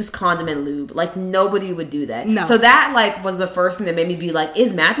used condom and lube. Like, nobody would do that. No. So that, like, was the first thing that made me be like,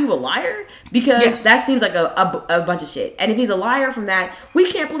 is Matthew a liar? Because that seems like a bunch of shit. And if he's a liar from that,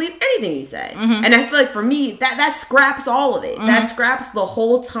 we can't believe anything he said. Mm-hmm. And I feel like for me, that scraps all of it. Mm-hmm. That scraps the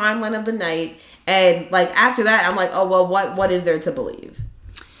whole timeline of the night. And, like, after that, I'm like, oh, well, what is there to believe?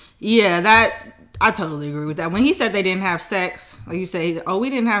 Yeah, I totally agree with that. When he said they didn't have sex, like you say, oh, we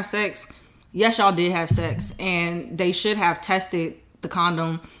didn't have sex. Yes, y'all did have sex. And they should have tested the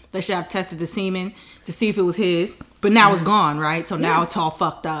condom. They should have tested the semen to see if it was his. But now it's gone, right? So now it's all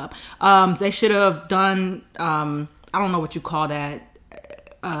fucked up. They should have done, I don't know what you call that,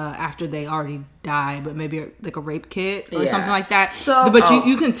 after they already died, but maybe like a rape kit or something like that. So, but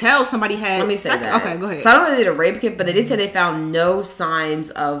you can tell somebody had let me say sex. That. Okay, go ahead. So I don't know if they did a rape kit, but they did say they found no signs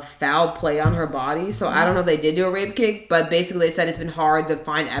of foul play on her body. So I don't know if they did do a rape kit, but basically they said it's been hard to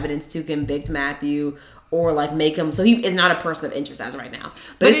find evidence to convict Matthew or like make him. So he is not a person of interest as of right now.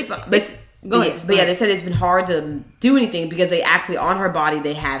 But Go ahead. But they said it's been hard to do anything because they actually, on her body,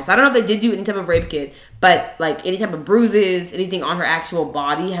 they have. So I don't know if they did do any type of rape kit, but like any type of bruises, anything on her actual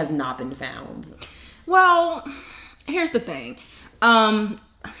body has not been found. Well, here's the thing.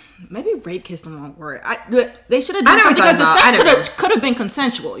 Maybe rape kit's the wrong word. They should have done something because the sex could have been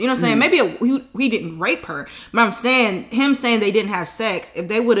consensual. You know what I'm saying? Maybe he didn't rape her. But I'm saying, him saying they didn't have sex, if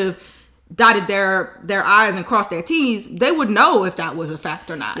they would have dotted their I's and crossed their T's, they would know if that was a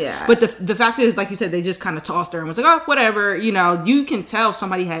fact or not. Yeah. But the fact is, like you said, they just kind of tossed her and was like, oh, whatever. You know, you can tell if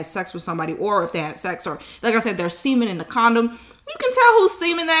somebody had sex with somebody or if they had sex, or like I said, there's semen in the condom. You can tell whose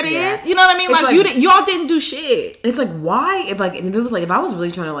semen that is. You know what I mean? Like y'all didn't do shit. It's like, why? If it was like, if I was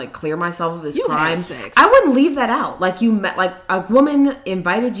really trying to like clear myself of this crime, I wouldn't leave that out. Like you met, like a woman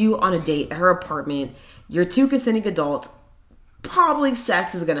invited you on a date at her apartment. You're two consenting adults. Probably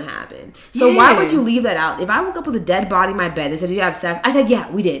sex is gonna happen. So why would you leave that out? If I woke up with a dead body in my bed and said, did you have sex? I said,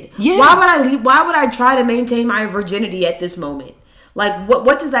 yeah, we did. Yeah. Why would I leave? Why would I try to maintain my virginity at this moment? Like,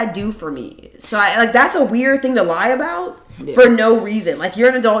 what does that do for me? So, that's a weird thing to lie about for no reason. Like, you're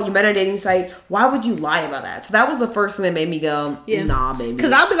an adult, you met on a dating site. Why would you lie about that? So that was the first thing that made me go, nah, baby.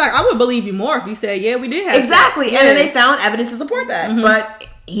 Because I'll be like, I would believe you more if you said, yeah, we did have exactly. sex. And then they found evidence to support that. But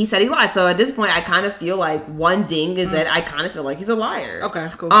he said he lied. So at this point, I kind of feel like one ding is that I kind of feel like he's a liar. Okay,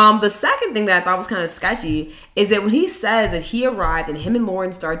 cool. The second thing that I thought was kind of sketchy is that when he says that he arrived and him and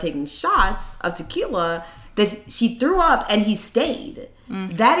Lauren started taking shots of tequila, that she threw up and he stayed.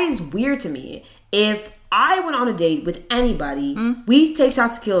 That is weird to me. If I went on a date with anybody, we take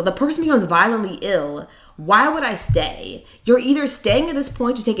shots of tequila, the person becomes violently ill, why would I stay? You're either staying at this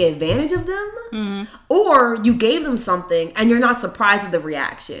point to take advantage of them, or you gave them something and you're not surprised at the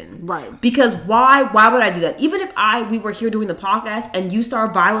reaction. Right. Because why would I do that? Even if we were here doing the podcast and you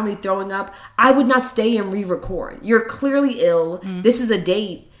start violently throwing up, I would not stay and re-record. You're clearly ill. This is a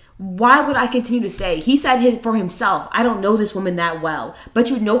date. Why would I continue to stay? He said for himself, I don't know this woman that well, but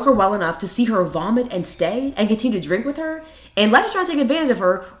you know her well enough to see her vomit and stay and continue to drink with her. Unless you're trying to take advantage of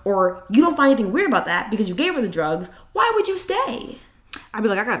her or you don't find anything weird about that because you gave her the drugs, why would you stay? I'd be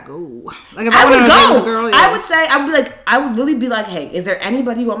like, I gotta go. Like, if I would go. Girl, I would literally be like, hey, is there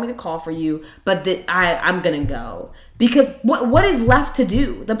anybody you want me to call for you? But that I'm gonna go. Because what is left to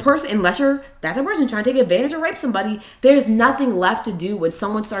do? The person, unless that's a person trying to take advantage or rape somebody, there's nothing left to do when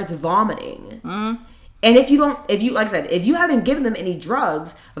someone starts vomiting. And if you, like I said, if you haven't given them any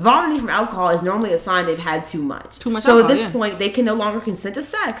drugs, vomiting from alcohol is normally a sign they've had too much. So alcohol, at this point, they can no longer consent to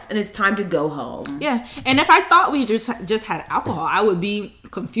sex, and it's time to go home. Yeah, and if I thought we just had alcohol, I would be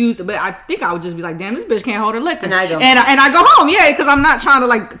confused. But I think I would just be like, damn, this bitch can't hold her liquor. And I go, and I go home, yeah, because I'm not trying to,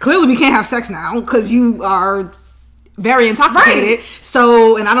 like, clearly we can't have sex now because you are very intoxicated. Right.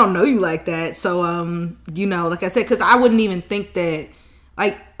 So, and I don't know you like that. So, like I said, because I wouldn't even think that.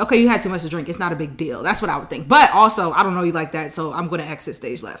 Like, okay, you had too much to drink. It's not a big deal. That's what I would think. But also, I don't know you like that, so I'm going to exit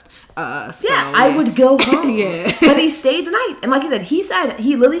stage left. I would go home. Yeah. But he stayed the night. And like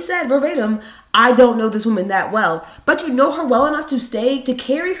he literally said verbatim, I don't know this woman that well. But you know her well enough to stay, to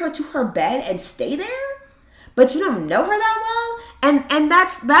carry her to her bed and stay there? But you don't know her that well? And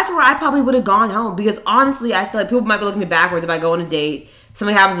that's where I probably would have gone home. Because honestly, I feel like people might be looking at me backwards if I go on a date.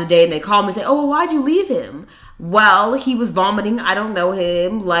 Somebody happens a date and they call me and say, oh, well, why'd you leave him? Well, he was vomiting. I don't know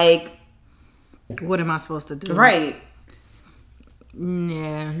him. Like, what am I supposed to do? Right.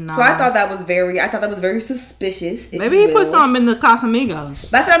 Yeah, no. So I thought that was very suspicious. Maybe he put something in the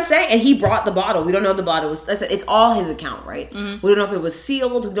Casamigos. That's what I'm saying. And he brought the bottle. We don't know the bottle. It's all his account, right? We don't know if it was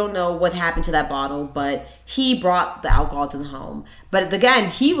sealed. We don't know what happened to that bottle. But he brought the alcohol to the home. But again,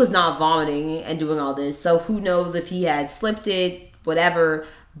 he was not vomiting and doing all this. So who knows if he had slipped it, whatever.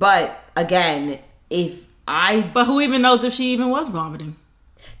 But again, But who even knows if she even was vomiting?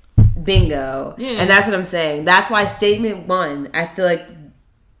 Bingo. Yeah. And that's what I'm saying. That's why statement one, I feel like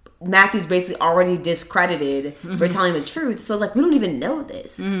Matthew's basically already discredited for telling the truth. So it's like, we don't even know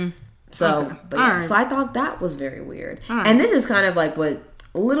this. So, okay. But yeah. Right. So I thought that was very weird. Right. And this is kind of like what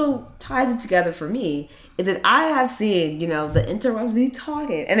little ties it together for me is that I have seen, the interwebs be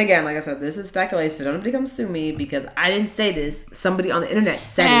talking. And again, like I said, this is speculation. Don't become sue me because I didn't say this. Somebody on the internet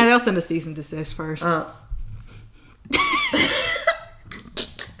said it. They'll send a cease and desist first.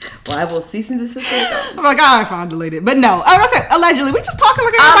 Well, I will cease and desist. I'm like, all right, fine, delete it. But no, like I said, allegedly. We just talking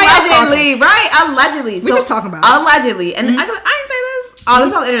like everybody else talking. Right? Allegedly. We just talking about allegedly. And I didn't say this. Oh,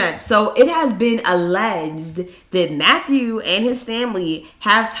 this is on the internet. So it has been alleged that Matthew and his family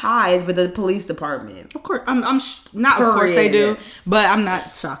have ties with the police department. Of course, not. Of course they do, but I'm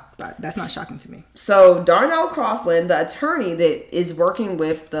not shocked. That's not shocking to me. So Darnell Crossland, the attorney that is working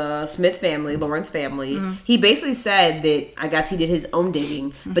with the Smith family, Lawrence family, he basically said that I guess he did his own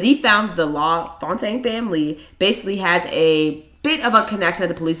digging, but he found the LaFontaine family basically has a bit of a connection at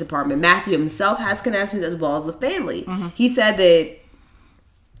the police department. Matthew himself has connections as well as the family. He said that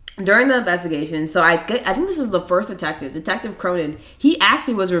during the investigation, so I think this is the first Detective Cronin, he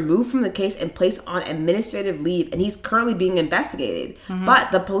actually was removed from the case and placed on administrative leave, and he's currently being investigated.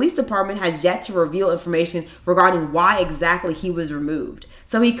 But the police department has yet to reveal information regarding why exactly he was removed.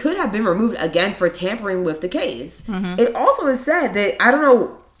 So he could have been removed again for tampering with the case. It also is said that, I don't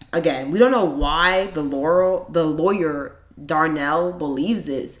know, again, we don't know why the lawyer Darnell believes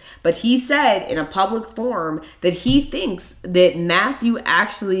this, but he said in a public forum that he thinks that Matthew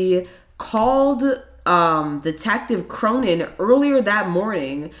actually called Detective Cronin earlier that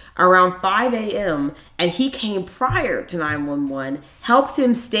morning around 5 a.m. and he came prior to 911, helped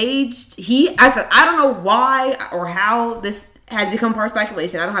him stage. I don't know why or how this has become part of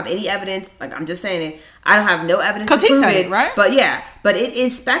speculation. I don't have any evidence. Like, I'm just saying it. I don't have no evidence to prove prove said it, right? But yeah, but it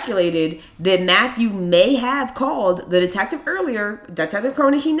is speculated that Matthew may have called the detective earlier, Detective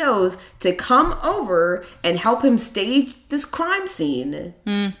Cronin he knows, to come over and help him stage this crime scene.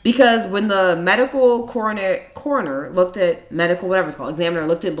 Because when the medical coroner looked at whatever it's called, examiner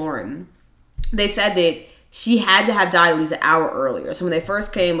looked at Lauren, they said that she had to have died at least an hour earlier. So when they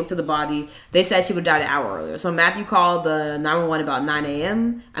first came, looked at the body, they said she would have died an hour earlier. So Matthew called the 911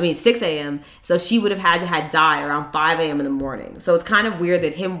 about 6 a.m. So she would have had to have died around 5 a.m. in the morning. So it's kind of weird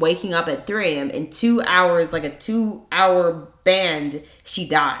that him waking up at 3 a.m. in 2 hours, like a 2-hour band, she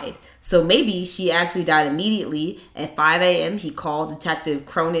died. So maybe she actually died immediately. At 5 a.m., he called Detective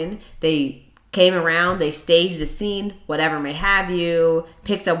Cronin. They came around, they staged the scene, whatever may have you,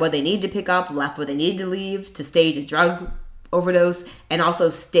 picked up what they needed to pick up, left what they needed to leave to stage a drug overdose, and also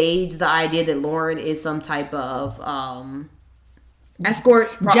stage the idea that Lauren is some type of escort,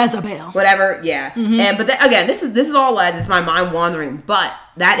 Jezebel, whatever. Yeah. And but again, this is all lies. It's my mind wandering, but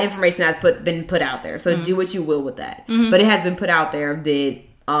that information has been put out there. So do what you will with that. But it has been put out there that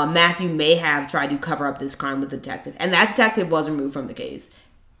Matthew may have tried to cover up this crime with the detective, and that detective was removed from the case.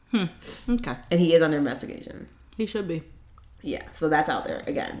 Okay. And he is under investigation. He should be. Yeah, so that's out there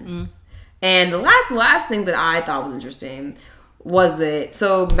again. And the last thing that I thought was interesting was that,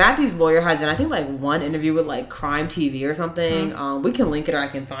 so Matthew's lawyer has done, I think, like one interview with like Crime TV or something. We can link it or I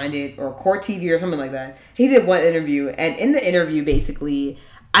can find it, or Court TV or something like that. He did one interview, and in the interview, basically,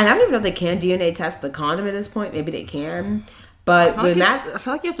 I don't even know if they can DNA test the condom at this point. Maybe they can. But I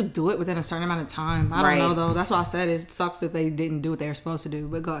feel like you have to do it within a certain amount of time. I don't know, though. That's why I said it sucks that they didn't do what they were supposed to do.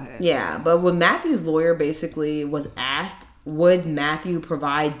 But go ahead. Yeah, but when Matthew's lawyer basically was asked, would Matthew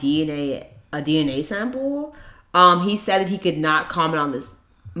provide a DNA sample, he said that he could not comment on this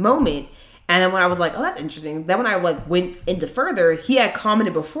moment. And then when I was like, oh, that's interesting. Then when I like went into further, he had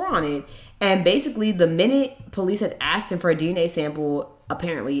commented before on it. And basically, the minute police had asked him for a DNA sample,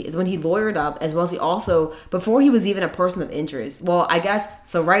 apparently, is when he lawyered up, as well as he also, before he was even a person of interest. Well, I guess,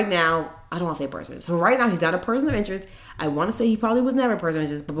 so right now, I don't want to say person. So right now, he's not a person of interest. I want to say he probably was never a person of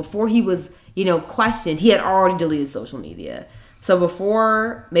interest. But before he was, questioned, he had already deleted social media. So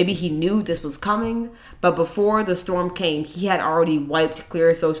before, maybe he knew this was coming, but before the storm came, he had already wiped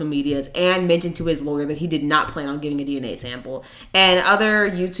clear social medias and mentioned to his lawyer that he did not plan on giving a DNA sample. And other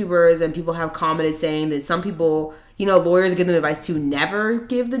YouTubers and people have commented saying that some people, lawyers give them advice to never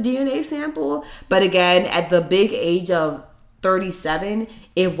give the DNA sample. But again, at the big age of 37,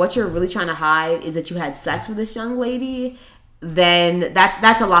 if what you're really trying to hide is that you had sex with this young lady, then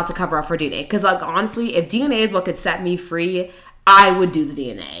that's a lot to cover up for DNA. Because like honestly, if DNA is what could set me free, I would do the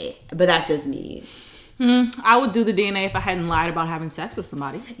DNA. But that's just me. I would do the DNA if I hadn't lied about having sex with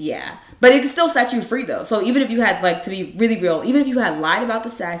somebody. Yeah. But it could still set you free though. So even if you had, like, to be really real, even if you had lied about the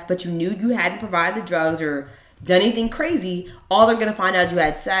sex, but you knew you hadn't provided the drugs or done anything crazy, all they're gonna find out is you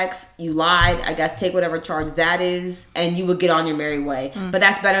had sex, you lied, I guess take whatever charge that is, and you would get on your merry way. But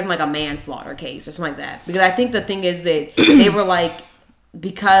that's better than like a manslaughter case or something like that. Because I think the thing is that they were like,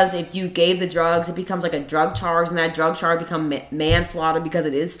 because if you gave the drugs, it becomes like a drug charge, and that drug charge becomes manslaughter because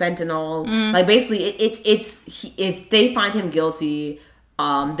it is fentanyl. Like basically, it's if they find him guilty,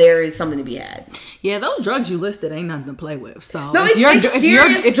 there is something to be had. Yeah, those drugs you listed ain't nothing to play with. So no,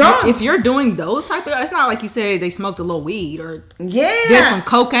 if you're doing those type of, it's not like you said they smoked a little weed or did some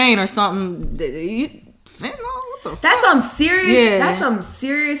cocaine or something. Fentanyl. That's some serious. Yeah. That's some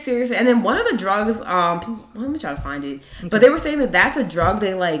serious. And then one of the drugs, let me try to find it. But they were saying that that's a drug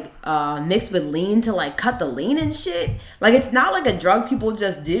they like mixed with lean to like cut the lean and shit. Like it's not like a drug people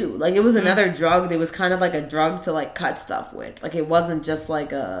just do. Like it was another drug that was kind of like a drug to like cut stuff with. Like it wasn't just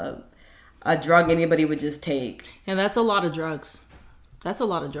like a drug anybody would just take. And that's a lot of drugs.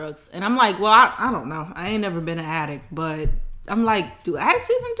 And I'm like, well, I don't know. I ain't never been an addict, but I'm like, do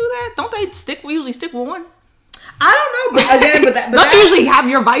addicts even do that? Don't they usually stick with one? I don't know, but again, don't you usually have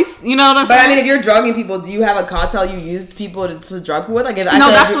your vice? You know what I'm saying? But I mean, if you're drugging people, do you have a cartel you use people to drug with? Like,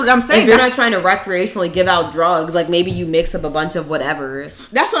 that's what I'm saying. If you're not trying to recreationally give out drugs, like maybe you mix up a bunch of whatever.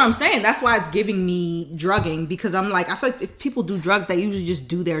 That's what I'm saying. That's why it's giving me drugging, because I'm like, I feel like if people do drugs, they usually just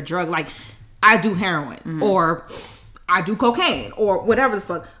do their drug. Like, I do heroin or I do cocaine or whatever the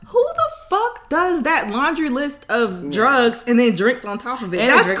fuck. Who the fuck does that laundry list of drugs and then drinks on top of it?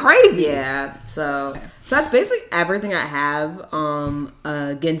 That's crazy. Yeah. So that's basically everything I have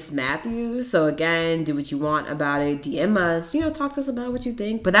against Matthew. So again, do what you want about it. DM us. Talk to us about what you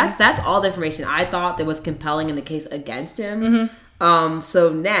think. But that's all the information I thought that was compelling in the case against him.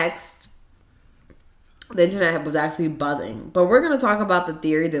 So next, the internet was actually buzzing. But we're going to talk about the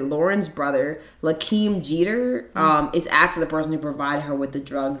theory that Lauren's brother, Lakeem Jeter, is actually the person who provided her with the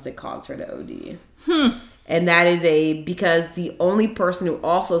drugs that caused her to OD. And that is because the only person who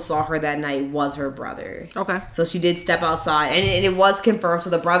also saw her that night was her brother. Okay. So she did step outside, and it was confirmed. So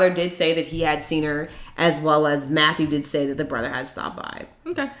the brother did say that he had seen her, as well as Matthew did say that the brother had stopped by.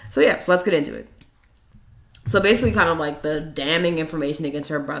 Okay. So yeah, so let's get into it. So basically, kind of like the damning information against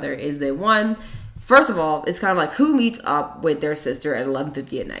her brother is that one, first of all, it's kind of like who meets up with their sister at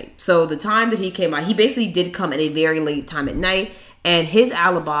 11:50 at night. So the time that he came by, he basically did come at a very late time at night, and his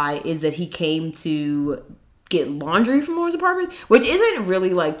alibi is that he came to get laundry from Lauren's apartment, which isn't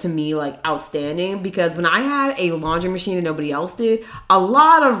really, like, to me, like, outstanding, because when I had a laundry machine and nobody else did, a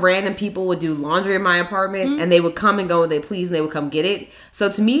lot of random people would do laundry in my apartment, and they would come and go when they please, and they would come get it.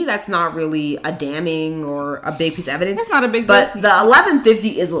 So to me, that's not really a damning or a big piece of evidence. It's not a big But the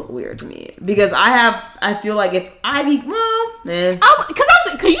 11:50 is a little weird to me, because I feel like if I be, well, man.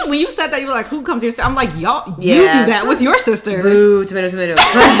 When you said that, you were like, who comes to your sister? I'm like, y'all, you do that with your sister. Boo, tomato. But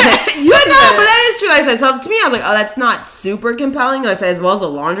that is true. Like I said, so to me, I was like, oh, that's not super compelling. Like I said, as well as the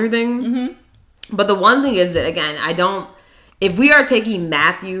laundry thing. Mm-hmm. But the one thing is that, again, if we are taking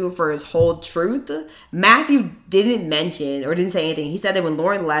Matthew for his whole truth, Matthew didn't mention or didn't say anything. He said that when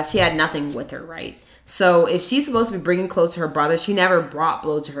Lauren left, she had nothing with her, right? So if she's supposed to be bringing clothes to her brother, she never brought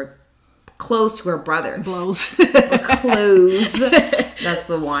clothes to her brother. Blows. Clothes. That's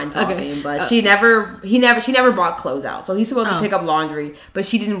the wine talking. Okay. But she never brought clothes out. So he's supposed to pick up laundry, but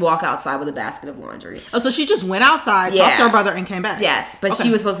she didn't walk outside with a basket of laundry. Oh, so she just went outside, talked to her brother, and came back. Yes, but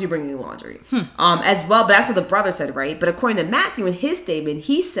she was supposed to be bringing laundry. As well, but that's what the brother said, right? But according to Matthew, in his statement,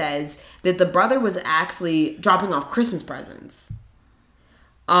 he says that the brother was actually dropping off Christmas presents.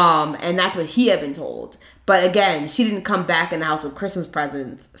 And that's what he had been told. But again, she didn't come back in the house with Christmas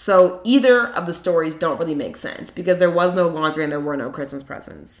presents. So either of the stories don't really make sense because there was no laundry and there were no Christmas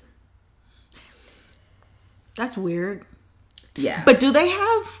presents. That's weird. Yeah. But do they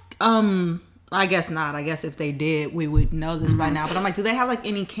have, I guess not. I guess if they did, we would know this by now. But I'm like, do they have like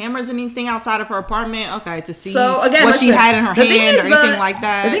any cameras, anything outside of her apartment? Okay, to see what she had in her hand or anything like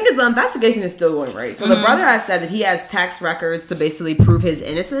that. The thing is, the investigation is still going, right? So the brother has said that he has text records to basically prove his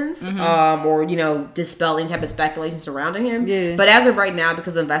innocence, or dispel any type of speculation surrounding him. Yeah. But as of right now,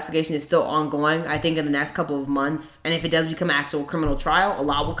 because the investigation is still ongoing, I think in the next couple of months, and if it does become an actual criminal trial, a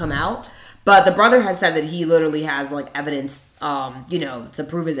lot will come out. But the brother has said that he literally has like evidence, to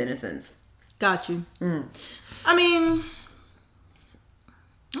prove his innocence. Got you. I mean,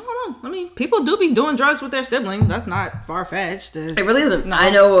 I don't know. I mean, people do be doing drugs with their siblings. That's not far-fetched. It really isn't. No.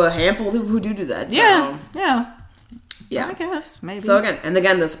 I know a handful of people who do that. So. Yeah. I guess, maybe. So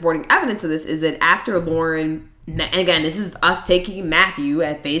again, the supporting evidence of this is that after Lauren, and again, this is us taking Matthew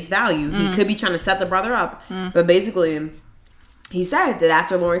at face value. He could be trying to set the brother up. But basically, he said that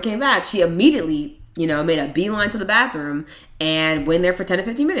after Lauren came back, she immediately made a beeline to the bathroom and went there for 10 to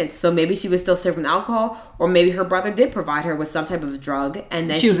 15 minutes. So maybe she was still serving alcohol, or maybe her brother did provide her with some type of drug, and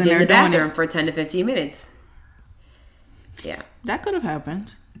then she was in the bathroom for 10 to 15 minutes. Yeah. That could have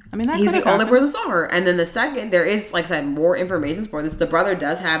happened. I mean, he's the only person who saw her. And then the second, there is, like I said, more information for this. The brother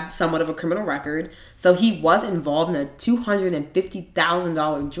does have somewhat of a criminal record. So he was involved in a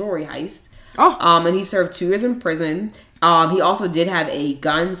 $250,000 jewelry heist. And he served 2 years in prison. He also did have a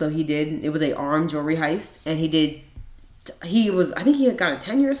gun, so it was a armed jewelry heist, and I think he had got a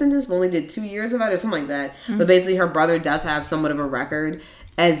 10-year sentence, but only did 2 years of it or something like that. But basically her brother does have somewhat of a record,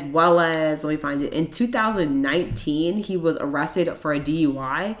 as well as, let me find it, in 2019, he was arrested for a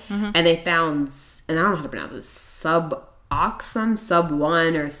DUI, and they found, and I don't know how to pronounce it,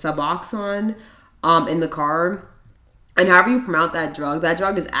 Suboxone in the car. And however you pronounce that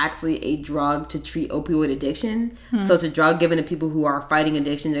drug is actually a drug to treat opioid addiction. So it's a drug given to people who are fighting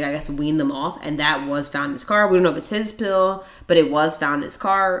addiction to, I guess, wean them off. And that was found in his car. We don't know if it's his pill, but it was found in his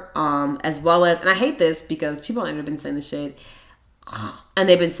car. As well as, and I hate this because people have been saying this shit. And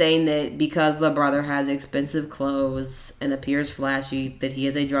they've been saying that because the brother has expensive clothes and appears flashy, that he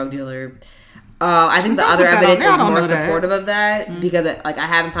is a drug dealer. I think the other evidence is more supportive of that because I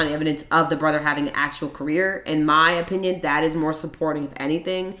haven't found evidence of the brother having an actual career. In my opinion, that is more supporting, if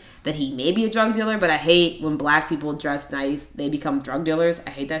anything, that he may be a drug dealer. But I hate when black people dress nice, they become drug dealers.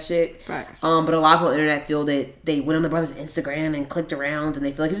 I hate that shit. Facts. But a lot of people on the internet feel that they went on the brother's Instagram and clicked around and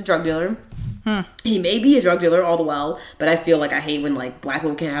they feel like he's a drug dealer. He may be a drug dealer all the while, but I feel like I hate when like black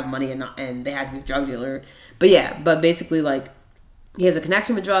people can't have money and they have to be a drug dealer. But basically like, he has a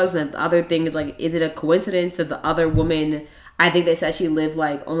connection with drugs, and the other thing is like, is it a coincidence that the other woman, I think they said she lived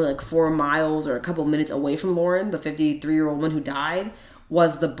like only like 4 miles or a couple minutes away from Lauren, the 53-year-old woman who died,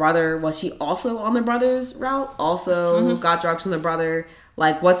 was the brother, was she also on the brother's route? Also got drugs from the brother?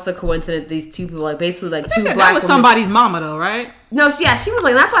 Like, what's the coincidence? These two people, like, basically, like, two black that was women. somebody's mama, though, right? No, she was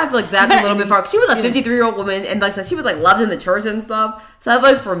like, that's why I feel like that's a little bit far. She was a 53-year-old woman, and like I said, she was like loved in the church and stuff. So I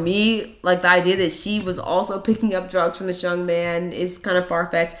feel like for me, like the idea that she was also picking up drugs from this young man is kind of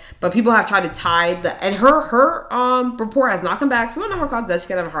far fetched. But people have tried to tie and her report has not come back. So we don't know her cause of death. She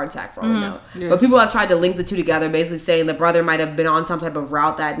could have a heart attack for all we know. Yeah. But people have tried to link the two together, basically saying the brother might have been on some type of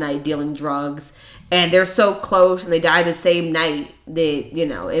route that night dealing drugs. And they're so close and they died the same night that, you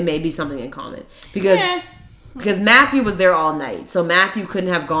know, it may be something in common. Because Matthew was there all night. So Matthew couldn't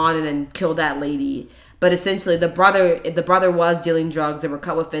have gone and then killed that lady. But essentially the brother was dealing drugs that were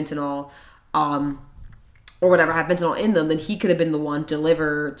cut with fentanyl, or whatever, had fentanyl in them, then he could have been the one to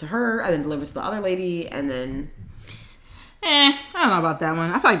deliver to her and then deliver to the other lady and then... I don't know about that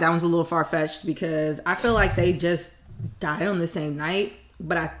one. I feel like that one's a little far-fetched because I feel like they just died on the same night.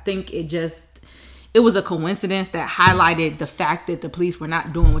 But I think it was a coincidence that highlighted the fact that the police were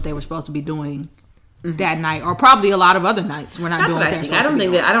not doing what they were supposed to be doing that night, or probably a lot of other nights we're not doing what they're supposed to be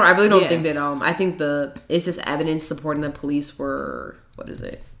doing. I really don't think that I think it's just evidence supporting the police were, what is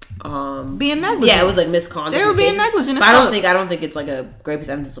it? Being negligent. Yeah, it was like misconduct. They were being negligent. But I don't think it's like a great piece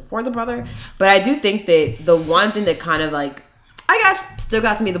of evidence to support the brother. But I do think that the one thing that kind of like, I guess still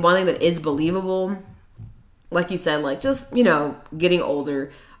got to me, the one thing that is believable, like you said, like just, you know, getting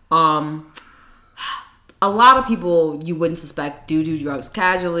older, a lot of people you wouldn't suspect do drugs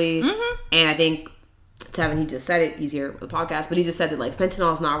casually. And I think Tevin, he just said it, he's here with the podcast, but he just said that like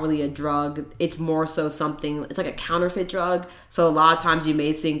fentanyl is not really a drug. It's more so something, it's like a counterfeit drug. So a lot of times you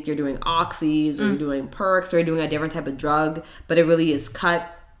may think you're doing oxys or you're doing perks or you're doing a different type of drug, but it really is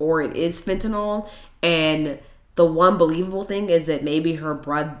cut or it is fentanyl. And the one believable thing is that maybe her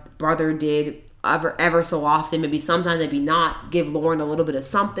brother did ever so often, maybe sometimes, maybe not, give Lauren a little bit of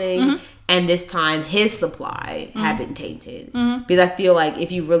something, and this time his supply had been tainted. Because I feel like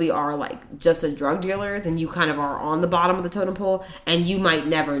if you really are like just a drug dealer, then you kind of are on the bottom of the totem pole, and you might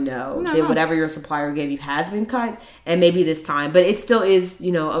never know that whatever your supplier gave you has been cut, and maybe this time, but it still is,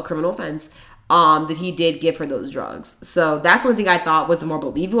 you know, a criminal offense. That he did give her those drugs. So that's one thing I thought was the more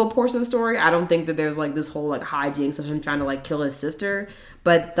believable portion of the story. I don't think that there's like this whole like hijinks of him trying to like kill his sister.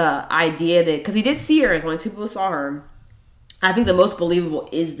 But the idea that, because he did see her, it's only two people saw her. I think the most believable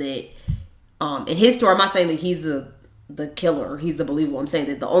is that in his story, I'm not saying that he's the killer, he's the believable. I'm saying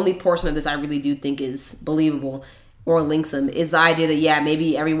that the only portion of this I really do think is believable or links him is the idea that, yeah,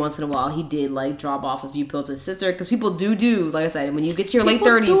 maybe every once in a while he did like drop off a few pills to his sister, because people do, like I said, when you get to your late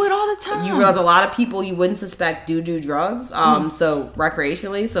 30s, do it all the time. You realize a lot of people you wouldn't suspect do drugs, so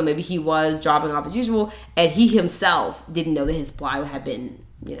recreationally, so maybe he was dropping off as usual, and he himself didn't know that his supply had been,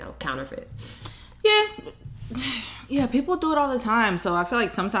 you know, counterfeit. Yeah, people do it all the time. So I feel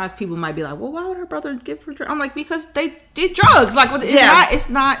like sometimes people might be like, well, why would her brother give her drugs? I'm like, because they did drugs. Like, it's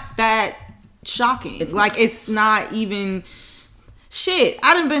not that shocking. It's not even shit.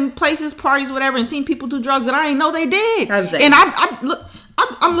 I done been places, parties, whatever, and seen people do drugs and I didn't know they did. And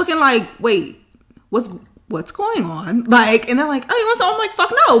I'm looking like, wait, what's going on? Like, and they're like, oh, you want something? I'm like,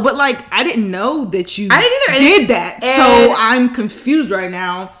 fuck no. But like, I didn't know that you did that. So I'm confused right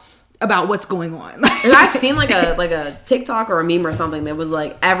now about what's going on. And I've seen like a TikTok or a meme or something that was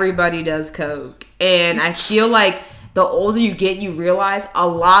like, everybody does coke, and I feel like the older you get, you realize a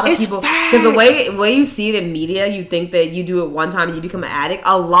lot of people, because the way you see it in media, you think that you do it one time and you become an addict.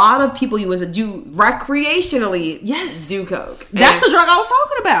 A lot of people you do recreationally do coke. That's the drug I was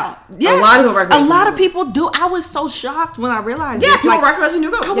talking about. Yeah, a lot of people do. I was so shocked when I realized this. People recreationally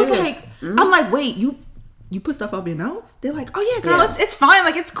do coke. I was like, I'm like, wait, you put stuff up your nose? They're like, oh yeah, girl, it's fine.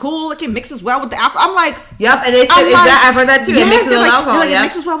 Like, it's cool. Like, it mixes well with the alcohol. I'm like, yep. And they said, I've heard that too. It mixes with alcohol. Like, it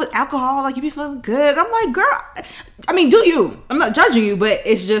mixes well with alcohol. Like, you be feeling good. I'm like, girl, I mean, do you? I'm not judging you, but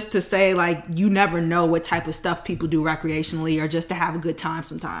it's just to say, like, you never know what type of stuff people do recreationally or just to have a good time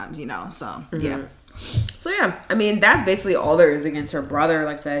sometimes, you know? So, yeah. So, yeah. I mean, that's basically all there is against her brother,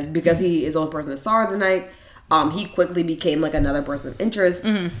 like I said, because he is the only person that saw her the night. He quickly became, like, another person of interest.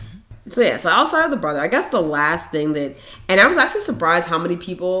 So yeah, so outside of the brother, I guess the last thing that, and I was actually surprised how many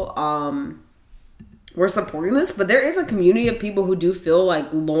people were supporting this, but there is a community of people who do feel like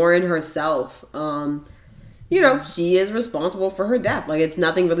Lauren herself, you know, she is responsible for her death. Like, it's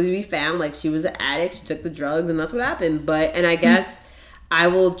nothing really to be found. Like, she was an addict, she took the drugs, and that's what happened. And I guess I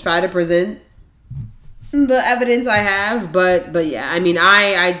will try to present the evidence I have, but yeah, I mean,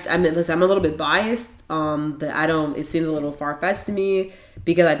 I mean, listen, I'm a little bit biased. That it seems a little far-fetched to me,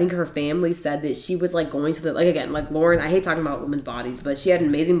 because I think her family said that she was like going to like, again, like Lauren, I hate talking about women's bodies, but she had an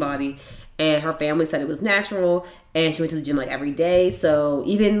amazing body, and her family said it was natural, and she went to the gym like every day. So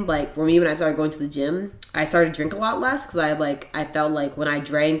even like for me, when I started going to the gym, I started to drink a lot less because I felt like when I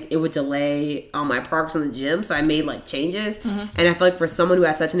drank, it would delay my progress in the gym. So I made like changes, and I feel like for someone who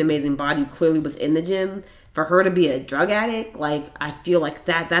has such an amazing body, who clearly was in the gym, for her to be a drug addict, like I feel like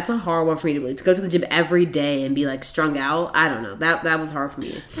that's a hard one for me to believe. To go to the gym every day and be like strung out, I don't know. That was hard for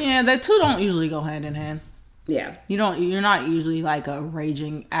me. Yeah, the two don't usually go hand in hand. Yeah. You're not usually like a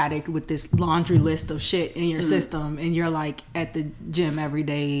raging addict with this laundry list of shit in your system, and you're like at the gym every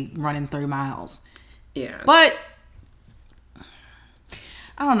day running 3 miles. Yeah. But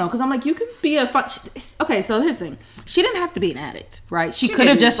I don't know, because I'm like, you could be okay, so here's the thing. She didn't have to be an addict, right? She could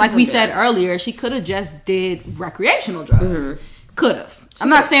have just, like we said earlier, she could have just did recreational drugs. Could have. I'm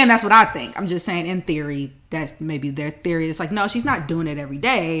not saying that's what I think. I'm just saying in theory, that's maybe their theory. It's like, no, she's not doing it every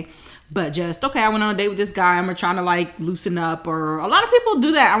day. But just, okay, I went on a date with this guy. I'm trying to like loosen up. Or a lot of people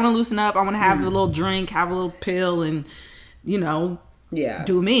do that. I want to loosen up. I want to have a little drink, have a little pill, and,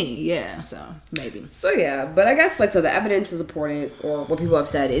 do me. Yeah, so maybe. So, yeah. But I guess, so the evidence is important, or what people have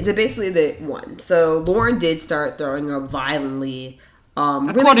said, is that basically so Lauren did start throwing up violently.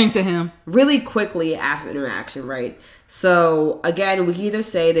 According to him. Really quickly after the interaction, right? So, again, we can either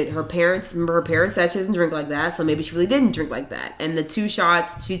say that her parents said she doesn't drink like that, so maybe she really didn't drink like that. And the 2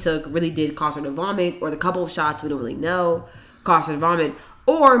 shots she took really did cause her to vomit, or the couple of shots we don't really know caused her to vomit.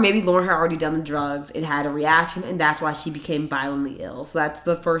 Or maybe Lauren had already done the drugs, it had a reaction, and that's why she became violently ill. So that's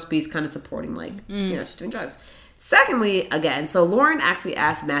the first piece kind of supporting, she's doing drugs. Secondly, again, so Lauren actually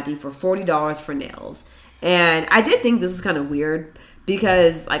asked Matthew for $40 for nails. And I did think this was kind of weird,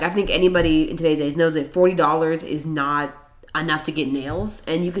 because I think anybody in today's age knows that $40 is not enough to get nails.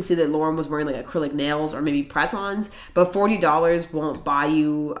 And you can see that Lauren was wearing acrylic nails or maybe press-ons, but $40 won't buy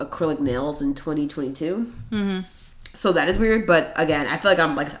you acrylic nails in 2022. So that is weird. But again, I feel like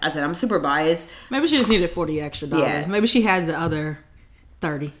I'm super biased. Maybe she just needed $40 extra. Yeah. Maybe she had the other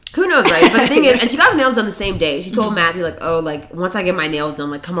 30. Who knows, right? But the thing is, and she got the nails done the same day. She told Matthew, once I get my nails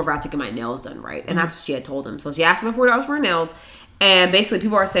done, come over to get my nails done, right? And that's what she had told him. So she asked him for $40 for her nails. And basically,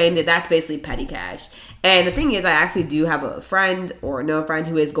 people are saying that that's basically petty cash. And the thing is, I actually do have a friend, or know a friend,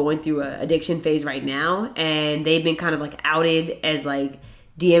 who is going through an addiction phase right now. And they've been kind of outed as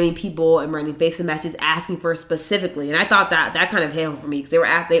DMing people and writing Facebook messages asking for specifically. And I thought that kind of hit home for me,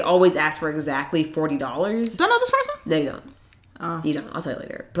 because they always ask for exactly $40. Do I know this person? No, you don't. You don't. I'll tell you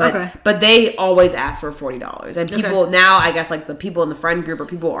later. But they always ask for $40. And people now, I guess, the people in the friend group or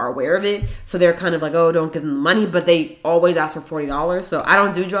people are aware of it. So they're kind of oh, don't give them the money. But they always ask for $40. So I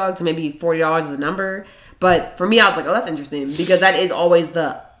don't do drugs. So maybe $40 is the number. But for me, I was like, oh, that's interesting. Because that is always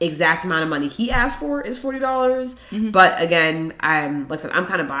the exact amount of money he asked for is $40. But again, I'm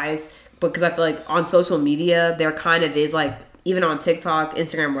kind of biased. Because I feel like on social media, there kind of is even on TikTok,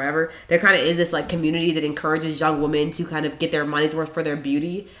 Instagram, wherever, there kind of is this community that encourages young women to kind of get their money's worth for their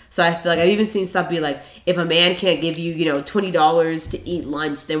beauty. So I feel I've even seen stuff be if a man can't give you, $20 to eat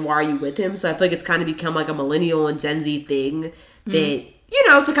lunch, then why are you with him? So I feel it's kind of become a millennial and Gen Z thing that,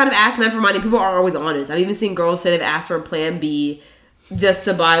 to kind of ask men for money. People are always honest. I've even seen girls say they've asked for a plan B just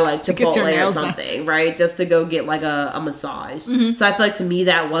to buy Chipotle or something, right? Just to go get a massage. So I feel to me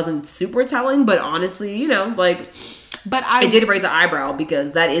that wasn't super telling, but honestly, But it did raise an eyebrow,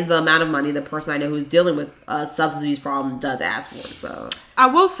 because that is the amount of money the person I know who's dealing with a substance abuse problem does ask for. So I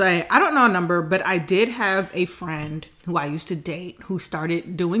will say, I don't know a number, but I did have a friend who I used to date who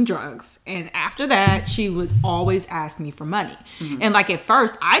started doing drugs. And after that, she would always ask me for money. And at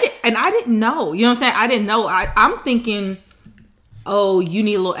first, I didn't know. You know what I'm saying? I didn't know. I'm thinking, oh, you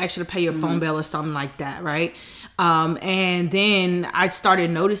need a little extra to pay your phone bill or something like that, right? And then I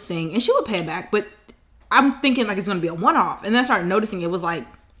started noticing, and she would pay it back, but I'm thinking it's going to be a one-off. And then I started noticing it was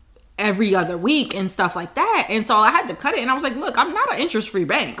every other week and stuff like that. And so I had to cut it. And I was like, look, I'm not an interest-free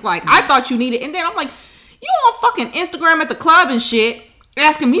bank. I thought you needed. And then I'm like, you on fucking Instagram at the club and shit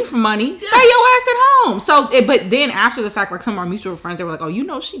asking me for money. Stay your ass at home. So, but then after the fact, some of our mutual friends, they were like, oh,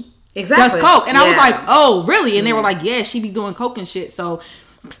 she does coke. And I was like, oh, really? And they were like, yeah, she be doing coke and shit. So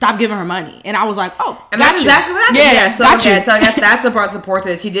stop giving her money. And I was like, oh, and that's exactly what happened. Yeah, so I guess that's the part that supports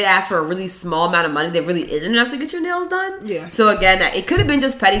it. She did ask for a really small amount of money that really isn't enough to get your nails done. Yeah. So again, it could have been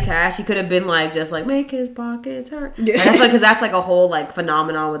just petty cash. She could have been just make his pockets hurt. Yeah. And that's because that's a whole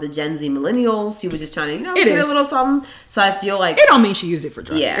phenomenon with the Gen Z millennials. She was just trying to get a little something. So I feel it don't mean she used it for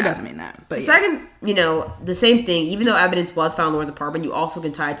drugs. Yeah. It doesn't mean that. But second, the same thing. Even though evidence was found in Lauren's apartment, you also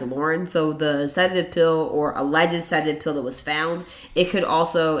can tie it to Lauren. So the sedative pill or alleged sedative pill that was found, it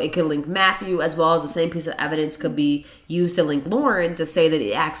could link Matthew, as well as the same piece of evidence could be used to link Lauren to say that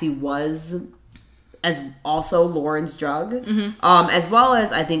it actually was as also Lauren's drug. As well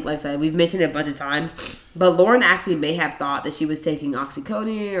as, I think, like I said, we've mentioned it a bunch of times, but Lauren actually may have thought that she was taking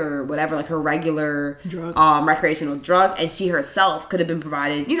oxycodone or whatever, like her regular drug, recreational drug, and she herself could have been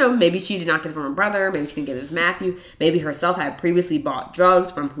provided, maybe she did not get it from her brother, maybe she didn't get it from Matthew, maybe herself had previously bought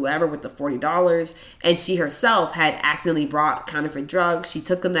drugs from whoever with the $40, and she herself had accidentally brought counterfeit drugs. She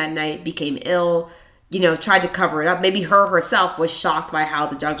took them that night, became ill, tried to cover it up. Maybe her herself was shocked by how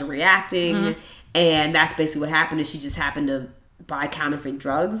the drugs are reacting, and that's basically what happened, is she just happened to buy counterfeit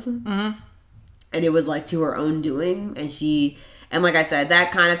drugs. And it was like to her own doing. And like I said,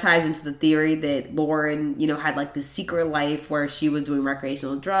 that kind of ties into the theory that Lauren, had like this secret life where she was doing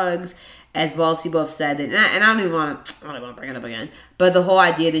recreational drugs, as well as people have said that, and I don't even want to bring it up again, but the whole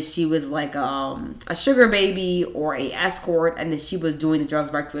idea that she was like a sugar baby or a escort, and that she was doing the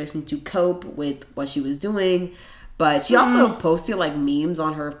drugs recreationally to cope with what she was doing. But she also posted like memes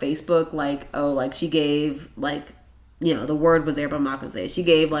on her Facebook, like, she gave like, the word was there, but I'm not going to say it. She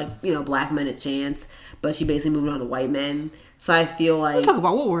gave, like, black men a chance, but she basically moved on to white men. So I feel like... Let's talk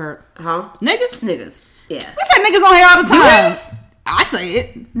about what word? Huh? Niggas? Niggas. Yeah. We say niggas on here all the time. I say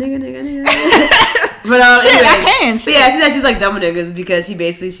it. Nigga. But, shit, anyway, I can. But yeah, she said she's like dumb with niggas because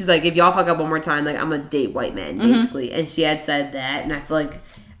she's like, if y'all fuck up one more time, like, I'm going to date white men, basically. And she had said that, and I feel like...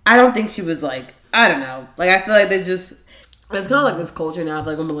 I don't think she was like... I don't know. Like, I feel like there's kind of like this culture now of,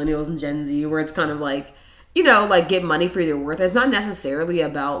 like, with millennials and Gen Z where it's kind of like... like get money for your worth. It's not necessarily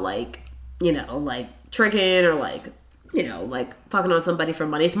about like, like tricking or like, like fucking on somebody for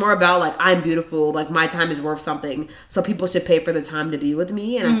money. It's more about like, I'm beautiful, like my time is worth something, so people should pay for the time to be with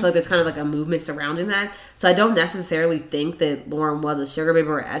me. And I feel like there's kind of like a movement surrounding that. So I don't necessarily think that Lauren was a sugar baby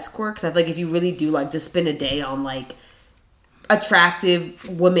or escort, because I feel like if you really do like just spend a day on like attractive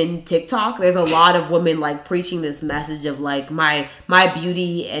women TikTok, there's a lot of women like preaching this message of like my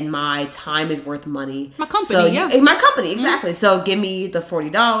beauty and my time is worth money. My company, so, my company, exactly. So give me the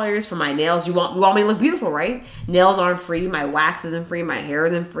 $40 for my nails. You want me to look beautiful, right? Nails aren't free. My wax isn't free. My hair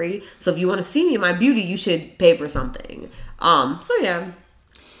isn't free. So if you want to see me in my beauty, you should pay for something. So yeah,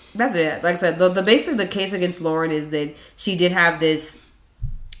 that's it. Like I said, the basically the case against Lauren is that she did have this,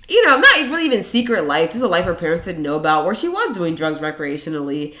 not really even secret life, just a life her parents didn't know about, where she was doing drugs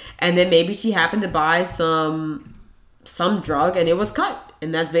recreationally, and then maybe she happened to buy some drug and it was cut,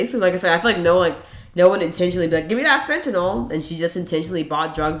 and that's basically, like I said, I feel like no one intentionally be like, give me that fentanyl, and she just intentionally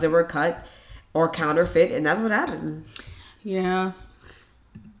bought drugs that were cut or counterfeit, and that's what happened. Yeah,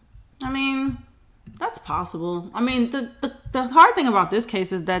 I mean, that's possible. I mean, the hard thing about this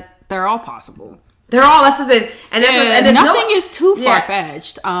case is that they're all possible. They're all, that's it. And there's nothing is too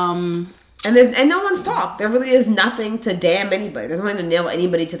far-fetched. And no one's talked. There really is nothing to damn anybody. There's nothing to nail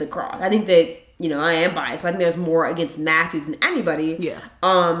anybody to the cross. I think that, I am biased, but I think there's more against Matthew than anybody. Yeah.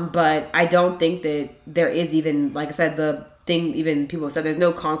 But I don't think that there is even, like I said, the thing, even people have said, there's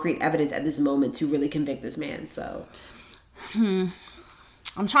no concrete evidence at this moment to really convict this man, so. I'm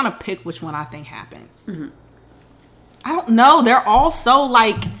trying to pick which one I think happened. I don't know. They're all so,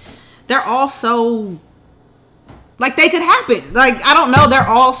 like, they could happen. Like, I don't know. They're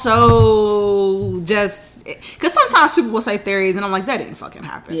all so just, because sometimes people will say theories and I'm like, that didn't fucking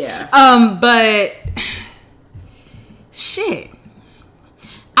happen. Yeah. But shit.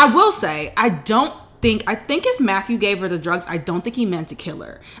 I will say, I think if Matthew gave her the drugs, I don't think he meant to kill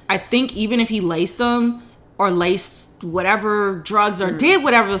her. I think even if he laced them or laced whatever drugs or did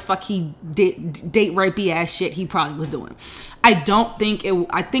whatever the fuck he did, date rapey ass shit he probably was doing, I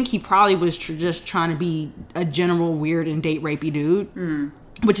think he probably was just trying to be a general weird and date rapey dude,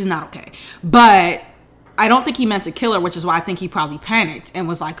 which is not okay. But I don't think he meant to kill her, which is why I think he probably panicked and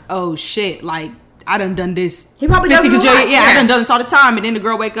was like, oh shit, like, I done this. He probably does it a lot. I done this all the time. And then the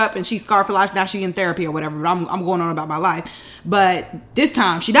girl wake up and she's scarred for life. Now she in therapy or whatever. But I'm going on about my life. But this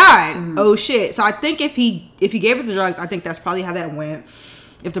time she died. Oh shit. So I think if he gave her the drugs, I think that's probably how that went.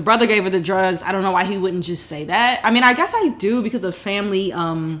 If the brother gave her the drugs, I don't know why he wouldn't just say that. I mean, I guess I do because of family.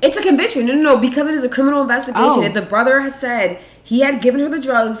 It's a conviction. No, because it is a criminal investigation. Oh. If the brother has said he had given her the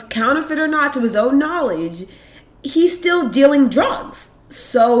drugs, counterfeit or not, to his own knowledge, he's still dealing drugs.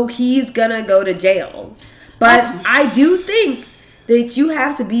 So he's gonna go to jail. But I do think that you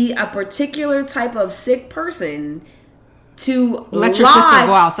have to be a particular type of sick person to let your sister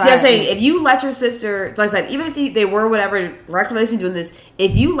go outside. See, I'm saying, if you let your sister, like I said, even if they were whatever recreation doing this,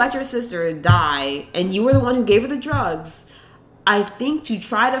 if you let your sister die and you were the one who gave her the drugs, I think to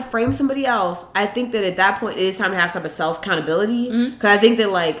try to frame somebody else, I think that at that point it is time to have some self-accountability. Because I think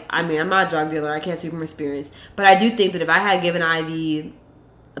that, like, I mean, I'm not a drug dealer, I can't speak from experience, but I do think that if I had given Ivy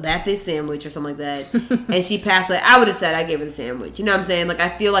birthday sandwich or something like that, and she passed it, I would have said I gave her the sandwich. You know what I'm saying? Like, I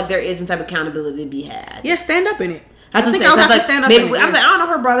feel like there is some type of accountability to be had. Yeah, stand up in it. That's what I'm saying. I was like, I don't know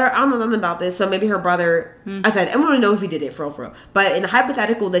her brother. I don't know nothing about this. So maybe her brother. I said, I want to know if he did it for real. But in the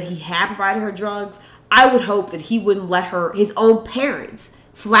hypothetical that he had provided her drugs, I would hope that he wouldn't let his own parents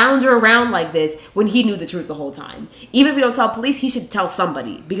flounder around like this when he knew the truth the whole time. Even if you don't tell police, he should tell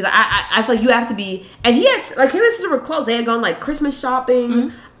somebody, because I feel like you have to be. And he had, like, him and his sister were close. They had gone like Christmas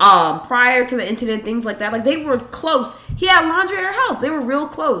shopping prior to the incident, things like that. Like, they were close. He had laundry at her house. They were real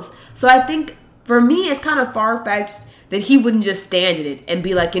close. So I think for me, it's kind of far-fetched that he wouldn't just stand in it and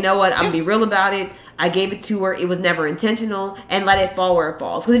be like, you know what, I'm gonna be real about it. I gave it to her. It was never intentional, and let it fall where it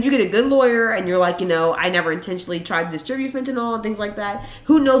falls. Because if you get a good lawyer and you're like, you know, I never intentionally tried to distribute fentanyl and things like that,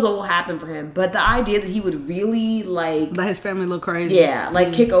 who knows what will happen for him. But the idea that he would really, like, let his family look crazy. Yeah,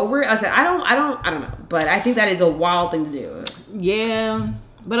 like, kick over it. I said, I don't know. But I think that is a wild thing to do. Yeah.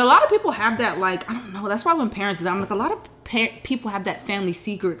 But a lot of people have that, like, I don't know. That's why when parents do that, I'm like, a lot of people have that family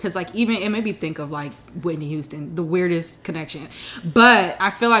secret, because, like, even it made me think of, like, Whitney Houston, the weirdest connection. But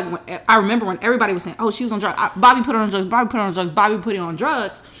I feel like I remember when everybody was saying, oh, she was on drugs, Bobby put her on drugs, Bobby put her on drugs, Bobby put her on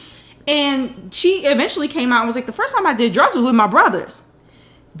drugs, and she eventually came out and was like, the first time I did drugs was with my brothers.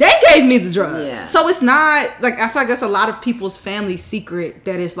 They gave me the drugs. Yeah. So it's not like, I feel like that's a lot of people's family secret,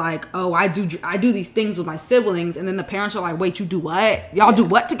 that it's like, oh, I do these things with my siblings, and then the parents are like, wait, you do what? Y'all do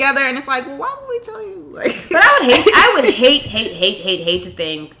what together? And it's like, well, why would we tell you? Like, but I would hate to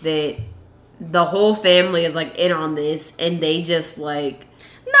think that the whole family is like in on this, and they just like.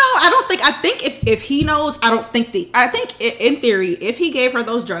 No, I think if he knows, I think in theory, if he gave her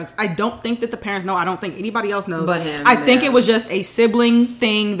those drugs, I don't think that the parents know. I don't think anybody else knows. But him, I think it was just a sibling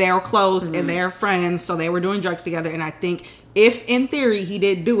thing. They were close and they're friends, so they were doing drugs together. And I think if in theory he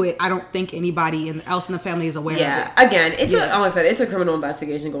did do it, I don't think anybody else in the family is aware of it. Yeah, again, like I said, it's a criminal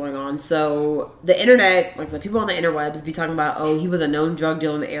investigation going on. So the internet, like I said, people on the interwebs be talking about, oh, he was a known drug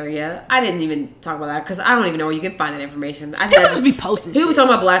dealer in the area. I didn't even talk about that because I don't even know where you can find that information. People just be posting People talking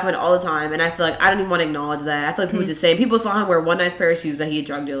about black men all the time, and I feel like I don't even want to acknowledge that. I feel like people just saying, people saw him wear one nice pair of shoes that he's a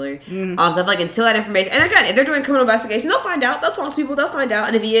drug dealer. So I feel like until that information, and again, if they're doing criminal investigation, they'll find out. They'll talk to people, they'll find out.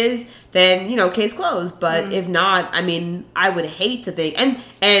 And if he is, then, you know, case closed. But if not, I mean, I would hate to think, and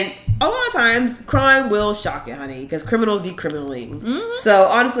a lot of times crime will shock you, honey, because criminals be criminaling. So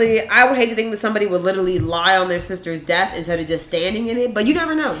honestly, I would hate to think that somebody would literally lie on their sister's death instead of just standing in it. But you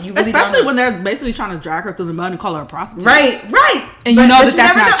never know. You really especially don't know. When they're basically trying to drag her through the mud and call her a prostitute. Right. And you know that's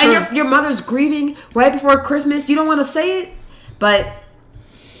not true. And your mother's grieving right before Christmas. You don't want to say it, but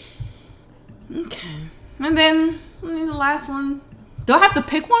okay. And then the last one. Do I have to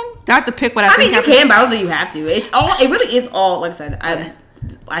pick one? Do I have to pick what I think? I mean, you can, but I don't think you have to. It really is all, like I said,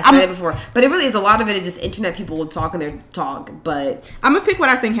 I said it before, but it really is, a lot of it is just internet people talking their talk. But I'm gonna pick what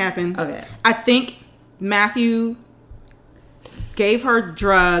I think happened. Okay. I think Matthew gave her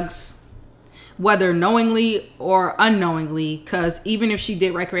drugs, whether knowingly or unknowingly, because even if she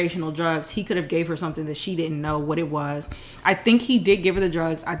did recreational drugs, he could have gave her something that she didn't know what it was. I think he did give her the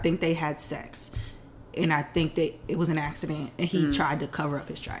drugs. I think they had sex. And I think that it was an accident, and he tried to cover up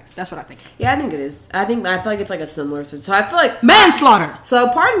his tracks. That's what I think. Yeah, I think it is. I feel like it's like a similar. So I feel like manslaughter. So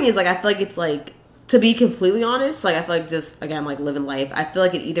part of me is like, I feel like it's like, to be completely honest, like I feel like just again like living life. I feel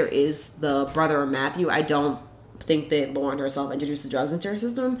like it either is the brother or Matthew. I don't think that Lauren herself introduced the drugs into her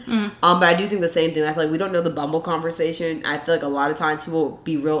system. But I do think the same thing. I feel like we don't know the Bumble conversation. I feel like a lot of times people will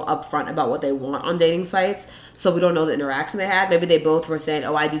be real upfront about what they want on dating sites. So we don't know the interaction they had. Maybe they both were saying,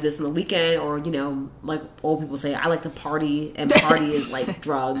 oh, I do this on the weekend. Or, you know, like old people say, I like to party. And party is like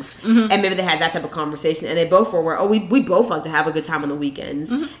drugs. And maybe they had that type of conversation. And they both were, oh, we both like to have a good time on the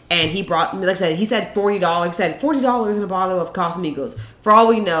weekends. And he brought, like I said, he said $40. He said $40 in a bottle of Casamigos. For all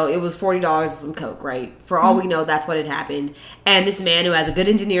we know, it was $40 and some Coke, right? For all we know, that's what had happened. And this man who has a good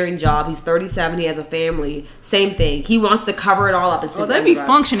engineering job, he's 37, he has a family, same thing. He wants to cover it all up. And they be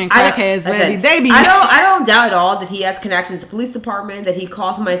functioning crackheads, baby. They be. I don't doubt at all that he has connections to police department, that he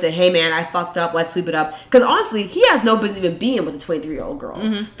called somebody and said, hey man, I fucked up, let's sweep it up. Because honestly, he has no business even being with a 23-year-old girl.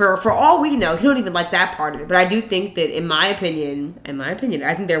 For all we know, he don't even like that part of it. But I do think that, in my opinion, I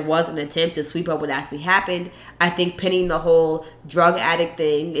think there was an attempt to sweep up what actually happened. I think pinning the whole drug addict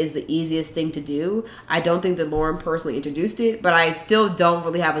thing is the easiest thing to do. I don't think that Lauren personally introduced it, but I still don't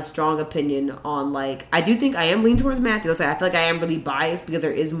really have a strong opinion on, like, I do think I am leaning towards Matthew. So I feel like I am really biased because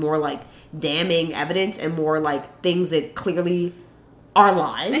there is more like damning evidence and more like things that clearly are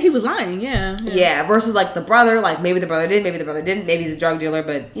lies. And he was lying, yeah. Versus like the brother, like maybe the brother did, maybe the brother didn't, maybe he's a drug dealer,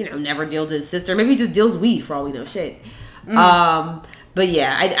 but you know, never deals with his sister, maybe he just deals weed for all we know. But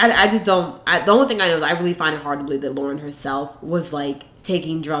yeah, I just don't. The only thing I know is I really find it hard to believe that Lauren herself was like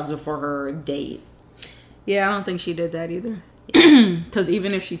taking drugs before her date. Yeah, I don't think she did that either. Because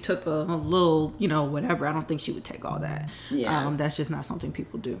even if she took a little, you know, whatever, I don't think she would take all that. Yeah. That's just not something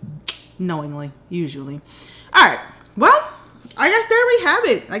people do knowingly, usually. All right. Well, I guess there we have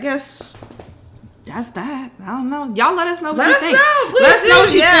it. I guess that's that. I don't know. Y'all let us know what you think. Let us know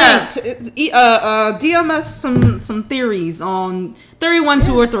what you think. DM us some theories on theory 1,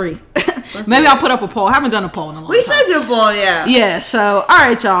 2, or 3. Maybe I'll put up a poll. I haven't done a poll in a long time. We should do a poll, yeah. Yeah, so, all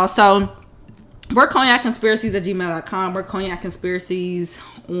right, y'all. So, we're cognacconspiracies@gmail.com. We're Cognac Conspiracies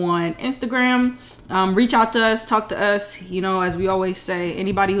on Instagram. Reach out to us, talk to us. You know, as we always say,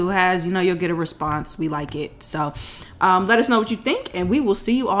 anybody who has, you know, you'll get a response. We like it. So let us know what you think, and we will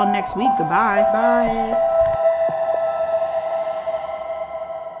see you all next week. Goodbye. Bye.